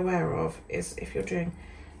have to be aware of is if you're doing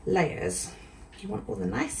layers, you want all the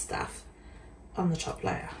nice stuff on the top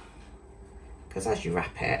layer. Because as you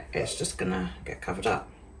wrap it, it's just gonna get covered up.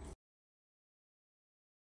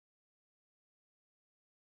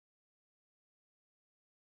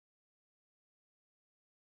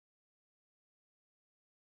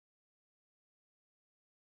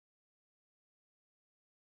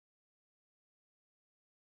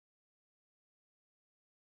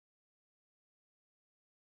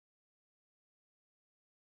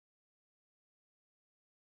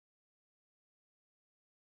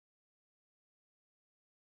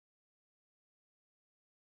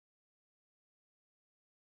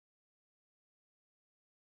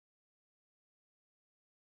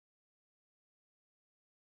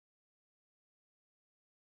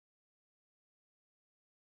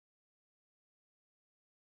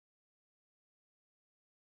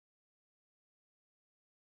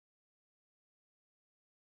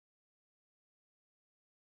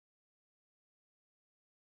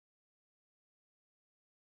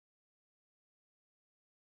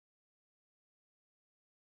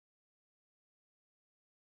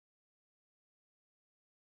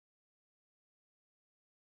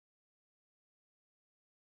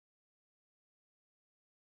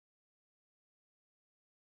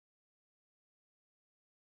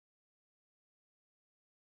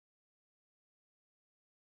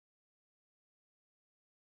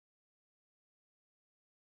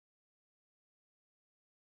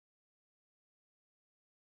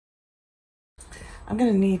 I'm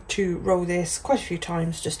going to need to roll this quite a few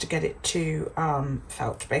times just to get it to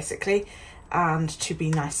felt, basically, and to be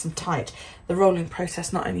nice and tight. The rolling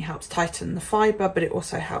process not only helps tighten the fibre, but it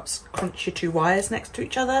also helps crunch your two wires next to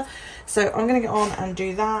each other. So I'm going to get on and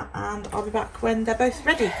do that, and I'll be back when they're both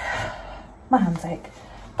ready. My hands ache,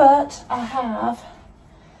 but I have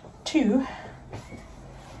two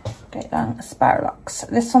Spiralocks.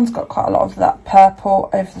 This one's got quite a lot of that purple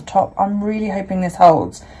over the top. I'm really hoping this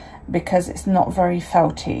holds, because it's not very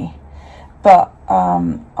felty, but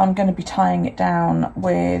I'm going to be tying it down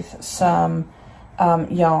with some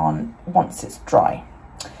yarn once it's dry.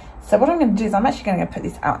 So what I'm going to do is I'm actually going to put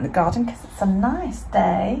these out in the garden because it's a nice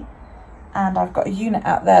day, and I've got a unit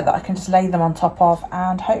out there that I can just lay them on top of,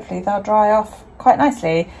 and hopefully they'll dry off quite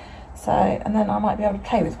nicely. So, and then I might be able to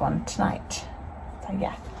play with one tonight. So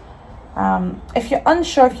yeah. If you're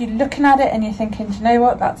unsure, if you're looking at it and you're thinking, do you know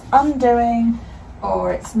what, that's undoing,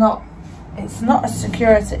 or it's not as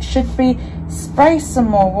secure as it should be, spray some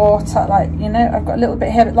more water. Like, you know, I've got a little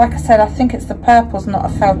bit here, but like I said, I think it's the purple's not a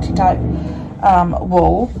felty type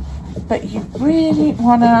wool, but you really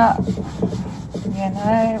want to, you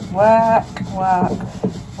know, work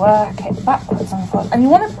it backwards and forwards, and you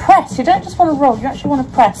want to press. You don't just want to roll, you actually want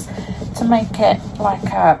to press to make it like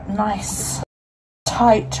a nice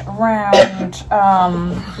tight round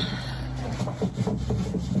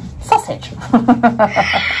sausage.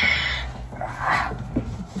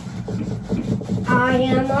 I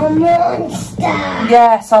am a monster.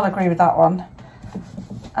 Yes, I'll agree with that one.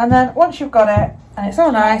 And then once you've got it and it's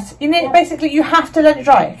all nice, you need, basically you have to let it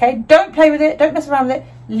dry, okay? Don't play with it, don't mess around with it,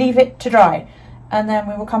 leave it to dry, and then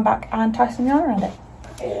we will come back and tie some yarn around it.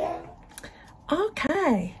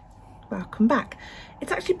 Okay, welcome back.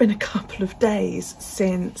 It's actually been a couple of days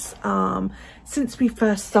since we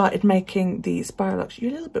first started making the Spiralocks.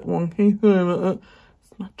 You're a little bit wonky.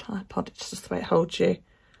 It's my tripod, it's just the way it holds you.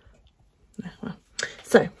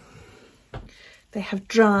 So they have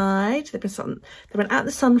dried. They went out in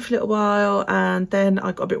the sun for a little while, and then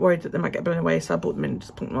I got a bit worried that they might get blown away, so I brought them in and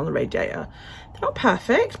just put them on the radiator. They're not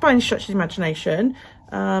perfect by any stretch of the imagination.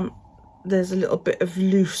 There's a little bit of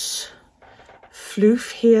loose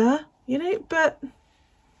floof here, you know, but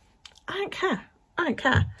I don't care. I don't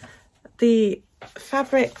care. The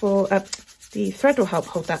fabric will, the thread will help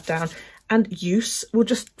hold that down, and use will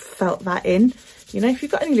just felt that in. You know, if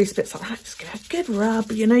you've got any loose bits like that, just give it a good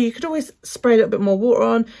rub. You know, you could always spray a little bit more water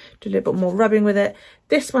on, do a little bit more rubbing with it.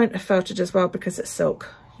 This won't have felted as well because it's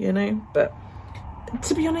silk, you know, but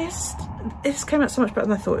to be honest, this came out so much better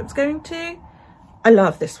than I thought it was going to. I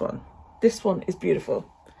love this one. This one is beautiful.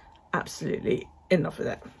 Absolutely in love with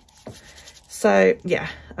it. So yeah,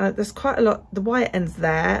 there's quite a lot. The wire ends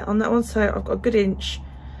there on that one, so I've got a good inch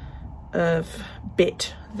of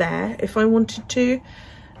bit there if I wanted to.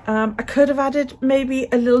 I could have added maybe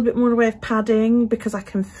a little bit more in the way of padding because I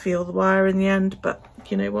can feel the wire in the end, but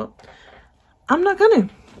you know what, I'm not gonna.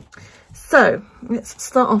 So let's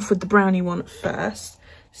start off with the brownie one first.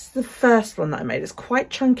 This is the first one that I made. It's quite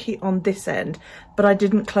chunky on this end, but I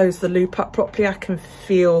didn't close the loop up properly. I can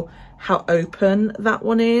feel how open that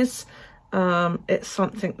one is. It's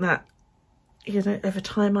something that, you know, over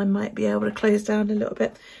time I might be able to close down a little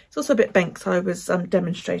bit. It's also a bit bent, so I was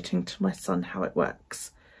demonstrating to my son how it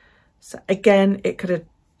works. So again, it could have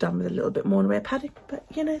done with a little bit more in the way of padding, but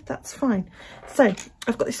you know, that's fine. So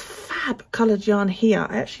I've got this fab coloured yarn here.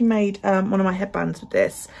 I actually made one of my headbands with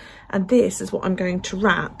this, and this is what I'm going to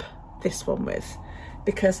wrap this one with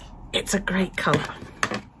because it's a great colour.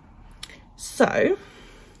 So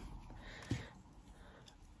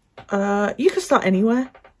you could start anywhere.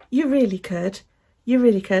 You really could. You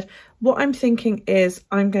really could. What I'm thinking is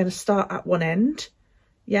I'm going to start at one end,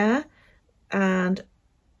 yeah, and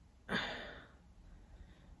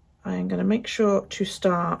I'm going to make sure to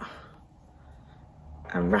start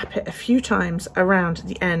and wrap it a few times around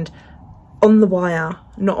the end on the wire,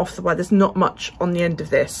 not off the wire. There's not much on the end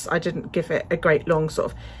of this. I didn't give it a great long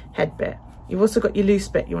sort of head bit. You've also got your loose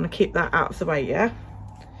bit. You want to keep that out of the way, yeah?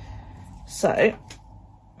 So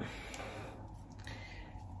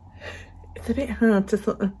it's a bit hard to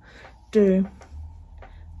sort of do.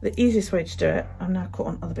 The easiest way to do it, I'm now caught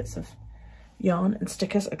on other bits of yarn and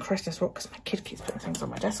stickers and Christ knows what, because my kid keeps putting things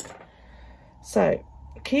on my desk. So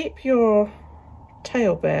keep your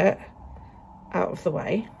tail bit out of the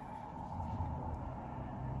way,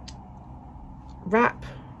 wrap,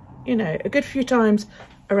 you know, a good few times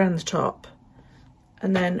around the top,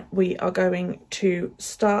 and then we are going to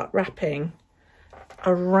start wrapping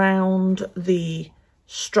around the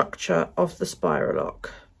structure of the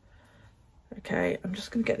Spiralock. Okay, I'm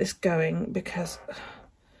just going to get this going because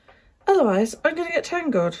otherwise I'm going to get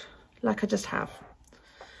tangled like I just have.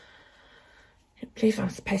 I can't believe I'm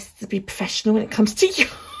supposed to be professional when it comes to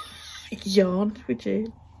yarn, would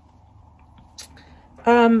you?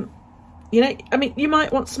 You know, I mean, you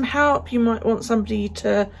might want some help. You might want somebody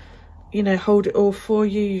to, you know, hold it all for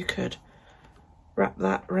you. You could wrap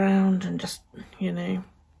that round and just, you know,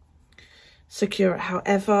 secure it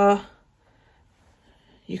however.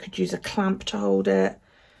 You could use a clamp to hold it.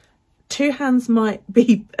 Two hands might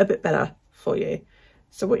be a bit better for you.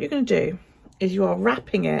 So what you're going to do is you are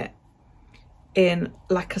wrapping it in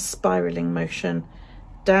like a spiraling motion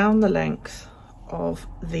down the length of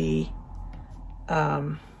the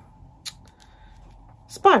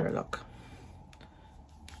Spiralock.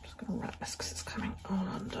 I'm just going to wrap this because it's coming all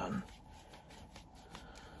undone.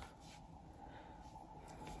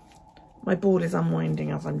 My ball is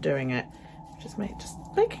unwinding as I'm doing it, which is just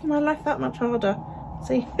making my life that much harder.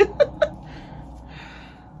 See?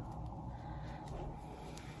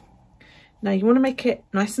 Now you want to make it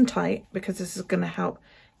nice and tight because this is going to help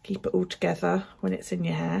keep it all together when it's in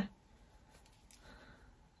your hair.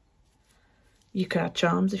 You could add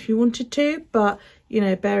charms if you wanted to, but, you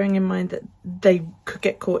know, bearing in mind that they could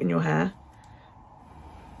get caught in your hair.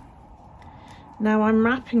 Now I'm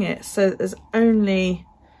wrapping it so that there's only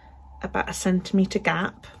about a centimetre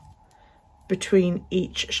gap between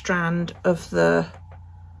each strand of the...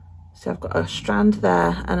 So I've got a strand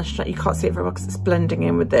there and a strand, you can't see it very well because it's blending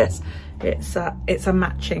in with this. It's a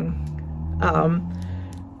matching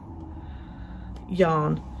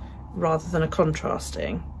yarn rather than a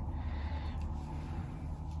contrasting.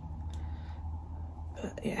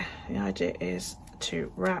 But yeah, the idea is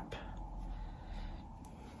to wrap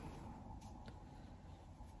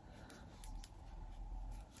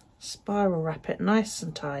spiral wrap it nice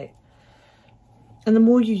and tight, and the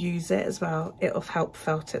more you use it as well, it'll help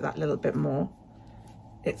felt it that little bit more.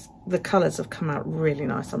 It's the colours have come out really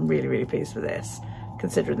nice. I'm really pleased with this,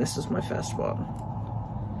 considering this was my first one.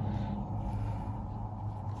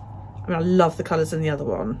 I mean, I love the colours in the other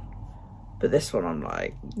one, but this one I'm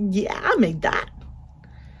like, yeah, I made that.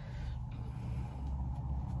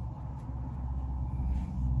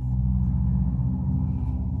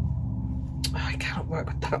 I can't work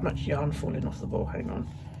with that much yarn falling off the ball. Hang on.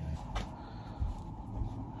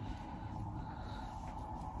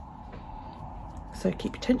 So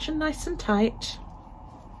keep your tension nice and tight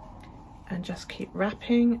and just keep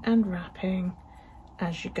wrapping and wrapping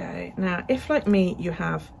as you go. Now, if like me, you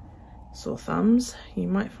have sore thumbs, you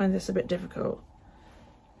might find this a bit difficult.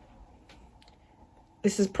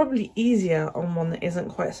 This is probably easier on one that isn't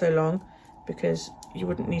quite so long, because you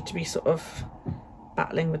wouldn't need to be sort of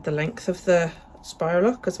battling with the length of the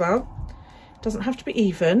Spiralock as well. It doesn't have to be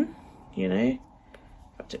even, you know,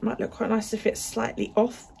 but it might look quite nice if it's slightly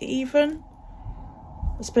off even,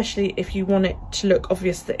 especially if you want it to look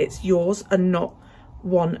obvious that it's yours and not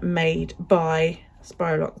one made by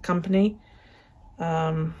Spiralock company.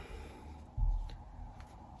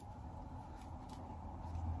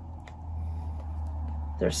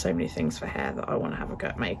 There are so many things for hair that I want to have a go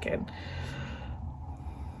at making.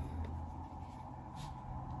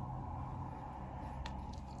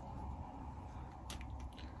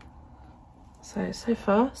 So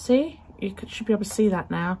far, see, you should be able to see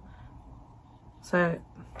that now. So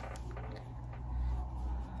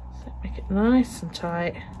make it nice and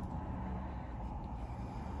tight.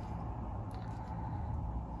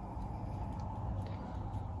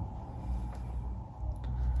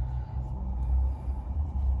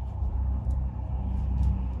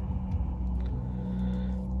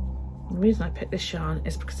 The reason I picked this yarn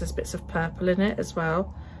is because there's bits of purple in it as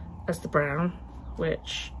well as the brown,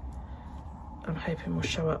 which I'm hoping will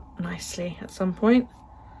show up nicely at some point.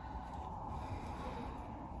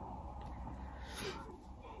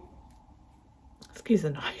 Excuse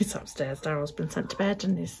the noise upstairs. Daryl's been sent to bed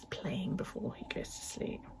and is playing before he goes to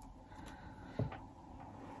sleep.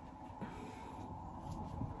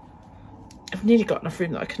 I've nearly got enough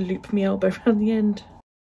room that I can loop my elbow around the end.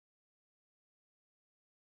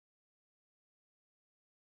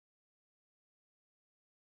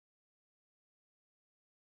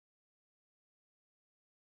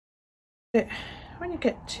 When you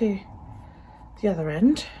get to the other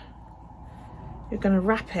end, you're going to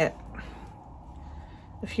wrap it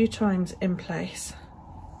a few times in place.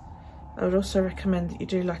 I would also recommend that you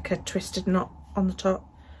do like a twisted knot on the top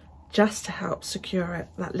just to help secure it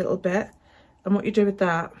that little bit. And what you do with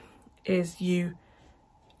that is you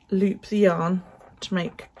loop the yarn to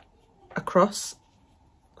make a cross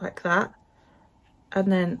like that, and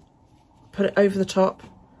then put it over the top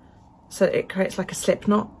so it creates like a slip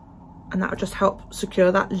knot, and that will just help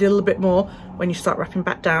secure that little bit more when you start wrapping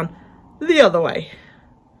back down the other way.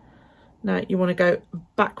 Now you want to go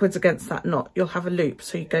backwards against that knot. You'll have a loop,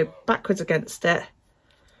 so you go backwards against it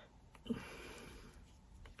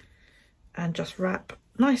and just wrap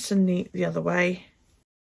nice and neat the other way.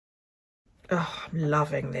 Oh, I'm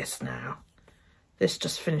loving this now. This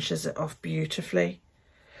just finishes it off beautifully.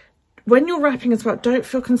 When you're wrapping as well, don't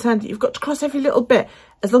feel concerned that you've got to cross every little bit.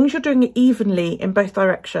 As long as you're doing it evenly in both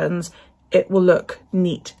directions, it will look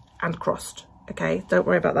neat and crossed. Okay, don't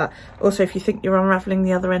worry about that. Also, if you think you're unraveling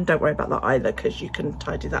the other end, don't worry about that either, because you can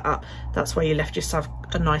tidy that up. That's why you left yourself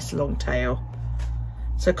a nice long tail.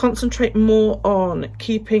 So concentrate more on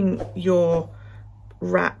keeping your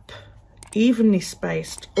wrap evenly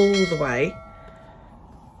spaced all the way,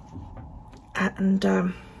 and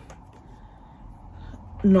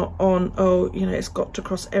not on, oh, you know, it's got to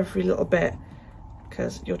cross every little bit,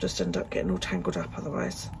 because you'll just end up getting all tangled up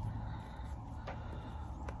otherwise.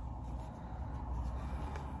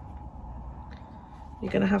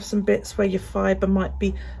 You're going to have some bits where your fibre might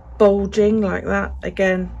be bulging like that.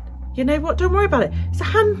 Again, you know what, don't worry about it. It's a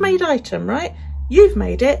handmade item, right? You've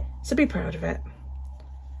made it, so be proud of it.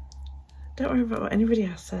 Don't worry about what anybody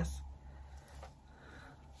else says.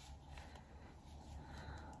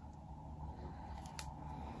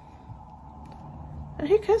 And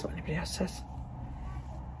who cares what anybody else says?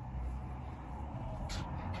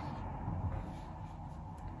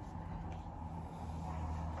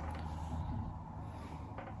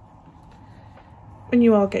 When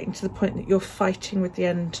you are getting to the point that you're fighting with the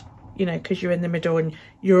end, you know, because you're in the middle and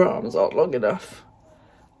your arms aren't long enough,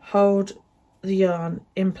 hold the yarn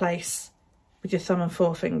in place with your thumb and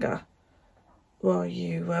forefinger while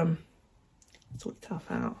you sort yourself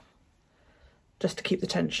out, just to keep the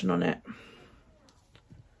tension on it.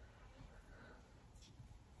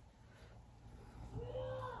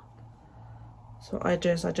 So what I do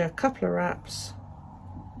is I do a couple of wraps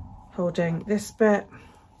holding this bit,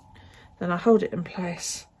 then I hold it in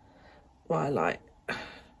place while I like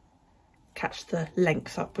catch the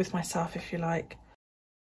length up with myself, if you like.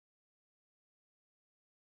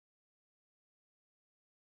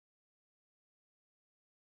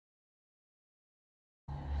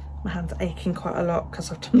 My hand's aching quite a lot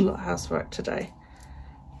because I've done a lot of housework today.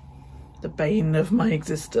 The bane of my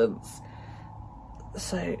existence.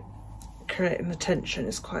 So creating the tension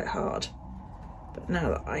is quite hard. But now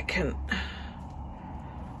that I can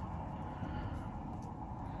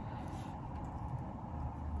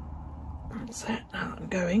that's it, now I'm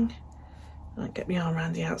going. I get my arm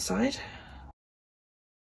around the outside.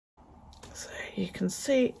 So you can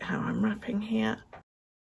see how I'm wrapping here.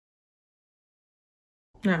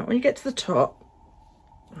 Now, when you get to the top,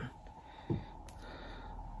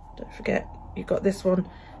 don't forget you've got this one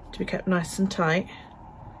to be kept nice and tight.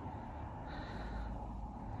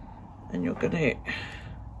 And you're going to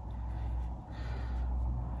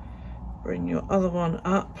bring your other one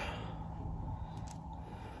up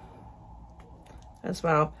as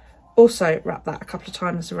well. Also wrap that a couple of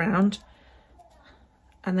times around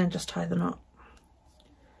and then just tie the knot.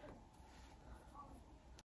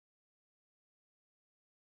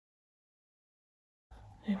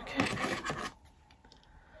 There we go.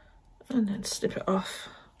 And then snip it off.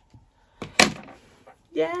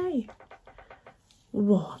 Yay!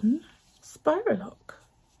 One Spiralock.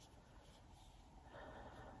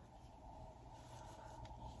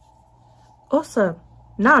 Awesome.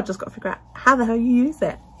 Now I've just got to figure out how the hell you use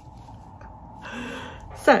it.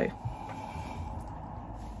 So,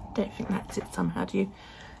 don't think that's it somehow, do you?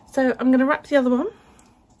 So I'm going to wrap the other one.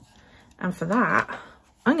 And for that,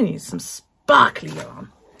 I'm going to use some sparkly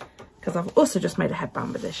yarn. Because I've also just made a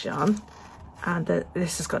headband with this yarn. And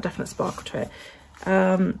this has got definite sparkle to it.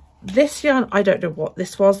 This yarn, I don't know what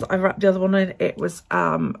this was that I wrapped the other one in. It was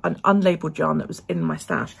an unlabelled yarn that was in my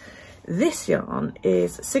stash. This yarn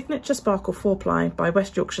is Signature Sparkle 4-ply by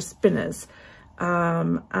West Yorkshire Spinners.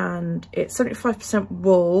 And it's 75%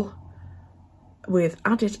 wool with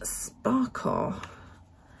added sparkle.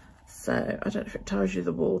 So I don't know if it tells you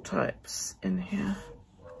the wool types in here.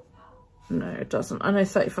 No, it doesn't. I know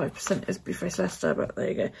 35% is Blueface Leicester, but there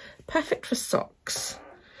you go. Perfect for socks.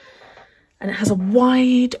 And it has a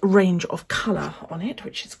wide range of colour on it,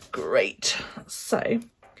 which is great. So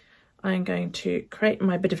I'm going to create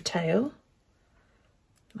my bit of tail.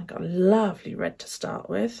 I've got a lovely red to start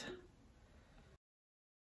with.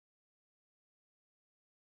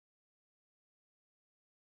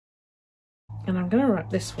 And I'm going to wrap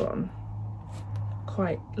this one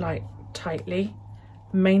quite like tightly,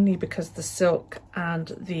 mainly because the silk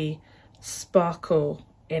and the sparkle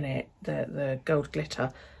in it, the gold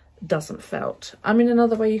glitter, doesn't felt. I mean,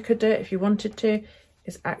 another way you could do it if you wanted to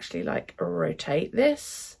is actually like rotate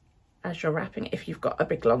this as you're wrapping, if you've got a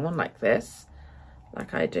big long one like this,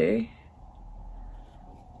 like I do.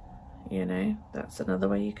 You know, that's another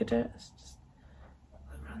way you could do it.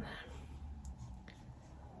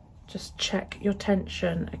 Just check your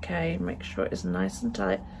tension, okay? Make sure it is nice and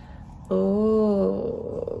tight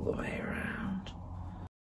all the way around.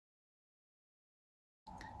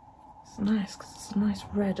 It's nice because it's a nice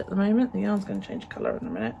red at the moment. The yarn's going to change colour in a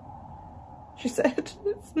minute. She said,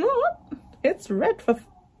 it's not. It's red for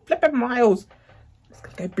flipping miles. It's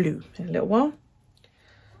going to go blue in a little while.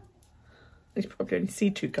 You probably only see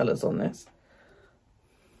two colours on this.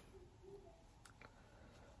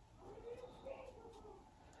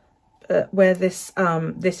 Where this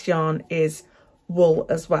this yarn is wool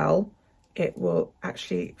as well, it will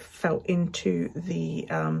actually felt into the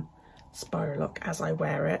Spiralock as I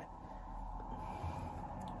wear it.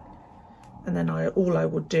 And then all I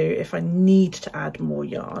would do if I need to add more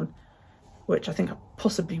yarn, which I think I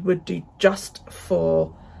possibly would do just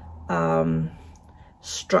for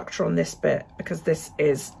structure on this bit, because this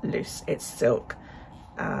is loose, it's silk,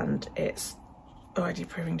 and it's already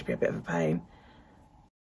proving to be a bit of a pain.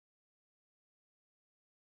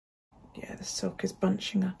 Yeah, the silk is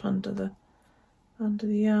bunching up under the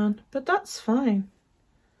yarn, but that's fine.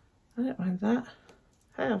 I don't mind that.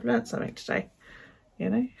 Hey, I've learnt something today, you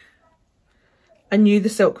know. I knew the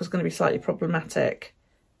silk was going to be slightly problematic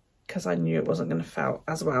because I knew it wasn't going to felt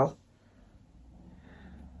as well.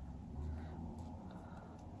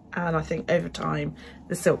 And I think over time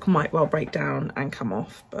the silk might well break down and come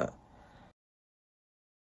off, but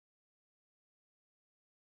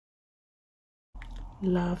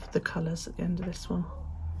Love the colours at the end of this one.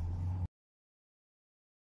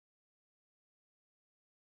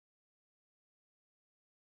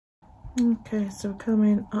 Okay, so we're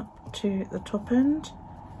coming up to the top end.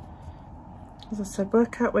 As I said,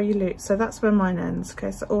 work out where you loop. So that's where mine ends.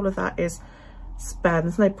 Okay, so all of that is spare.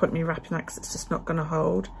 There's no point me wrapping that because it's just not going to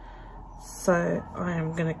hold. So I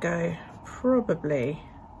am going to go probably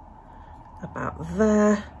about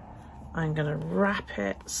there. I'm going to wrap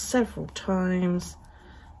it several times.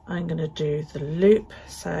 I'm going to do the loop.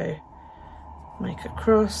 So make a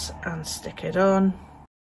cross and stick it on.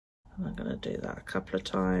 And I'm going to do that a couple of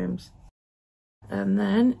times. And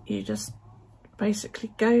then you just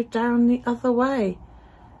basically go down the other way,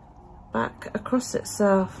 back across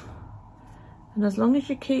itself. And as long as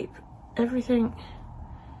you keep everything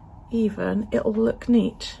even, it'll look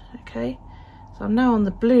neat. Okay, so I'm now on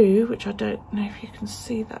the blue, which I don't know if you can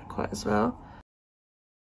see that quite as well.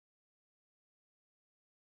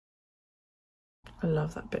 I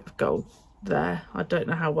love that bit of gold there. I don't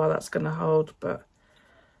know how well that's going to hold, but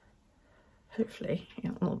hopefully,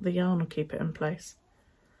 you know, the yarn will keep it in place,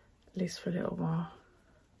 at least for a little while.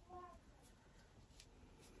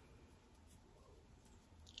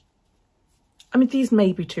 I mean, these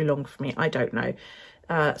may be too long for me, I don't know.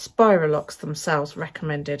 Spiralocks themselves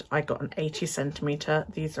recommended I got an 80 centimetre.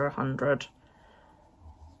 These are 100.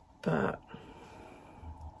 But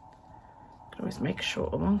I can always make a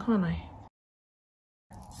shorter one, can't I?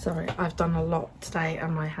 Sorry, I've done a lot today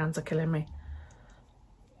and my hands are killing me.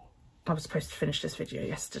 I was supposed to finish this video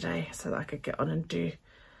yesterday so that I could get on and do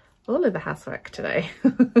all of the housework today.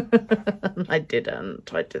 And I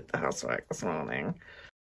didn't. I did the housework this morning.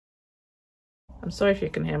 I'm sorry if you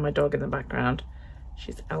can hear my dog in the background.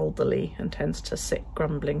 She's elderly and tends to sit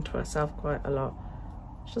grumbling to herself quite a lot.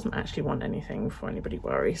 She doesn't actually want anything before anybody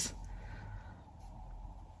worries.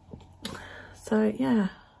 So yeah,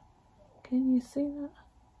 can you see that?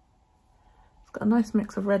 It's got a nice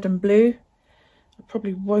mix of red and blue. I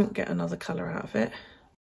probably won't get another colour out of it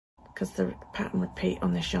because the pattern repeat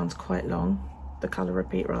on this yarn's quite long. The colour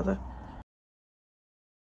repeat rather.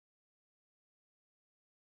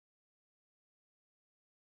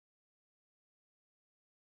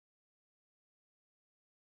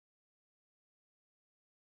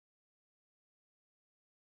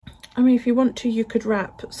 I mean, if you want to, you could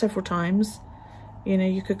wrap several times. You know,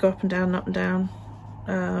 you could go up and down,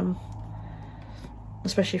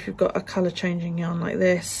 especially if you've got a colour changing yarn like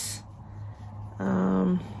this.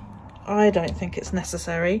 I don't think it's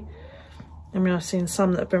necessary. I mean, I've seen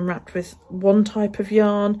some that have been wrapped with one type of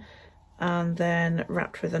yarn and then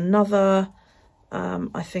wrapped with another.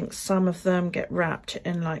 I think some of them get wrapped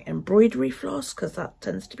in like embroidery floss because that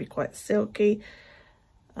tends to be quite silky.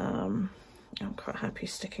 I'm quite happy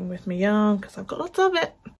sticking with my yarn because I've got lots of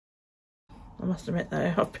it. I must admit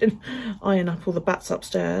though, I've been eyeing up all the bats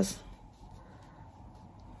upstairs.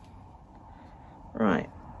 Right,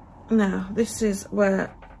 now this is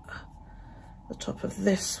where the top of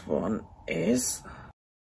this one is.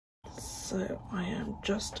 So I am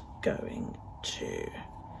just going to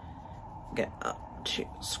get up to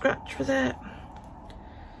scratch with it.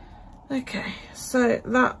 Okay, so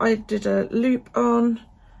that I did a loop on.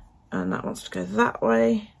 And that wants to go that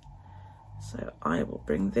way. So I will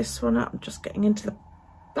bring this one up. I'm just getting into the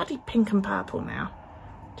bloody pink and purple now.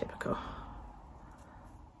 Typical.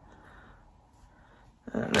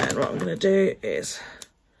 And then what I'm going to do is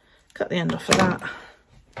cut the end off of that.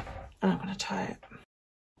 And I'm going to tie it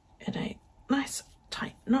in a nice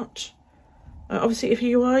tight knot. Obviously, if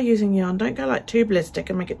you are using yarn, don't go like too ballistic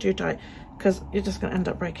and make it too tight because you're just going to end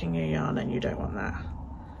up breaking your yarn and you don't want that.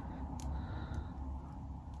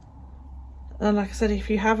 And like I said, if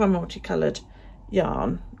you have a multicoloured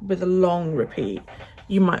yarn with a long repeat,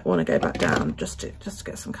 you might want to go back down just to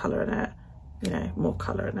get some colour in it, you know, more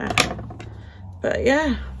colour in it. But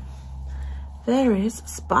yeah, there is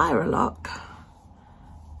Spiralock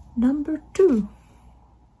number 2.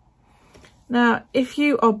 Now, if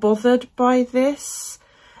you are bothered by this,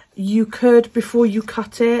 you could, before you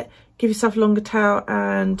cut it, give yourself a longer tail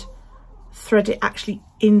and thread it actually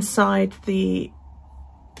inside the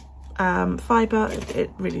fibre. It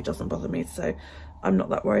really doesn't bother me, so I'm not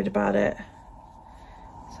that worried about it.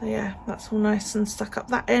 So yeah, that's all nice and stuck up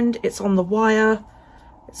that end. It's on the wire.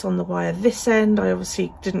 It's on the wire this end. I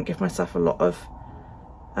obviously didn't give myself a lot of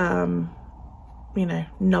you know,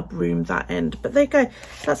 nub room that end, but there you go.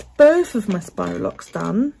 That's both of my Spiralocks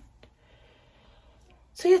done.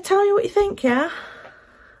 So yeah, tell me what you think. Yeah,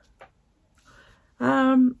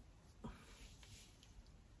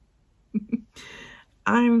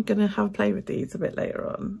 I'm gonna have a play with these a bit later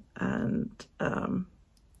on and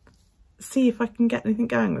see if I can get anything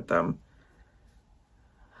going with them.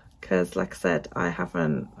 Because like I said, I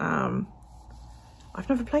haven't, I've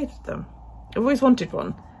never played with them. I've always wanted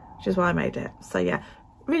one, which is why I made it. So yeah,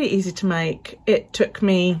 really easy to make. It took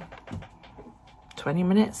me 20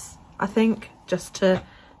 minutes, I think, just to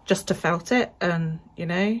felt it. And you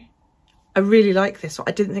know, I really like this one.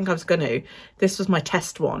 I didn't think I was gonna. This was my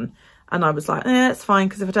test one, and I was like, it's fine,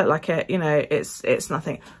 because if I don't like it, you know, it's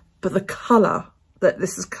nothing. But the colour that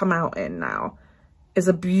this has come out in now is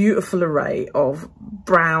a beautiful array of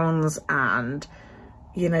browns and,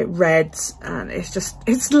 you know, reds, and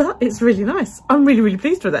it's really nice. I'm really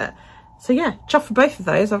pleased with it. So yeah, chuffed for both of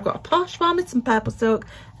those. I've got a Posh one with some purple silk,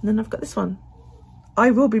 and then I've got this one.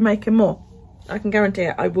 I will be making more. I can guarantee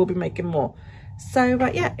it, I will be making more. So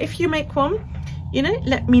yeah, if you make one, you know,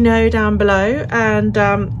 let me know down below. And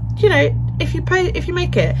you know, if you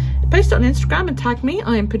make it, post it on Instagram and tag me.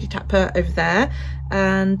 I am Puddy Tapper over there.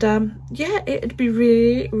 And yeah, it'd be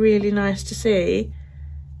really nice to see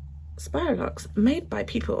Spiralocks made by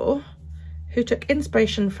people who took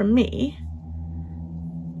inspiration from me,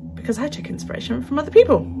 because I took inspiration from other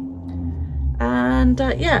people. And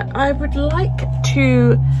yeah, I would like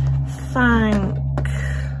to thank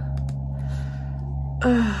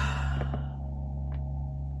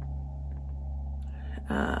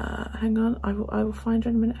hang on, I will find her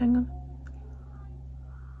in a minute. Hang on.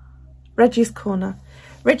 Reggie's Corner.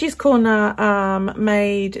 Reggie's Corner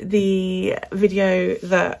made the video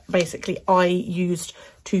that basically I used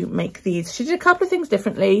to make these. She did a couple of things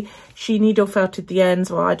differently. She needle felted the ends.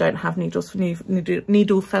 Well, I don't have needles for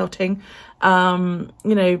needle felting,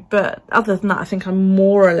 you know, but other than that, I think I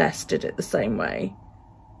more or less did it the same way.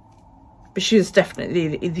 But she was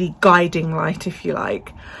definitely the guiding light, if you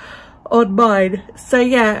like, on mine. So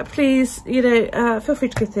yeah, please, you know, feel free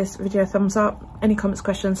to give this video a thumbs up. Any comments,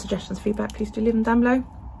 questions, suggestions, feedback, please do leave them down below.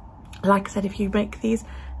 Like I said, if you make these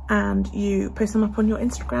and you post them up on your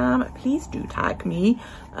Instagram, please do tag me.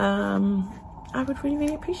 I would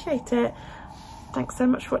really appreciate it. Thanks so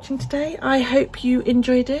much for watching today. I hope you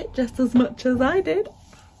enjoyed it just as much as I did,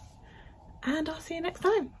 and I'll see you next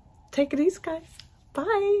time. Take it easy, guys.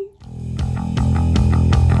 Bye.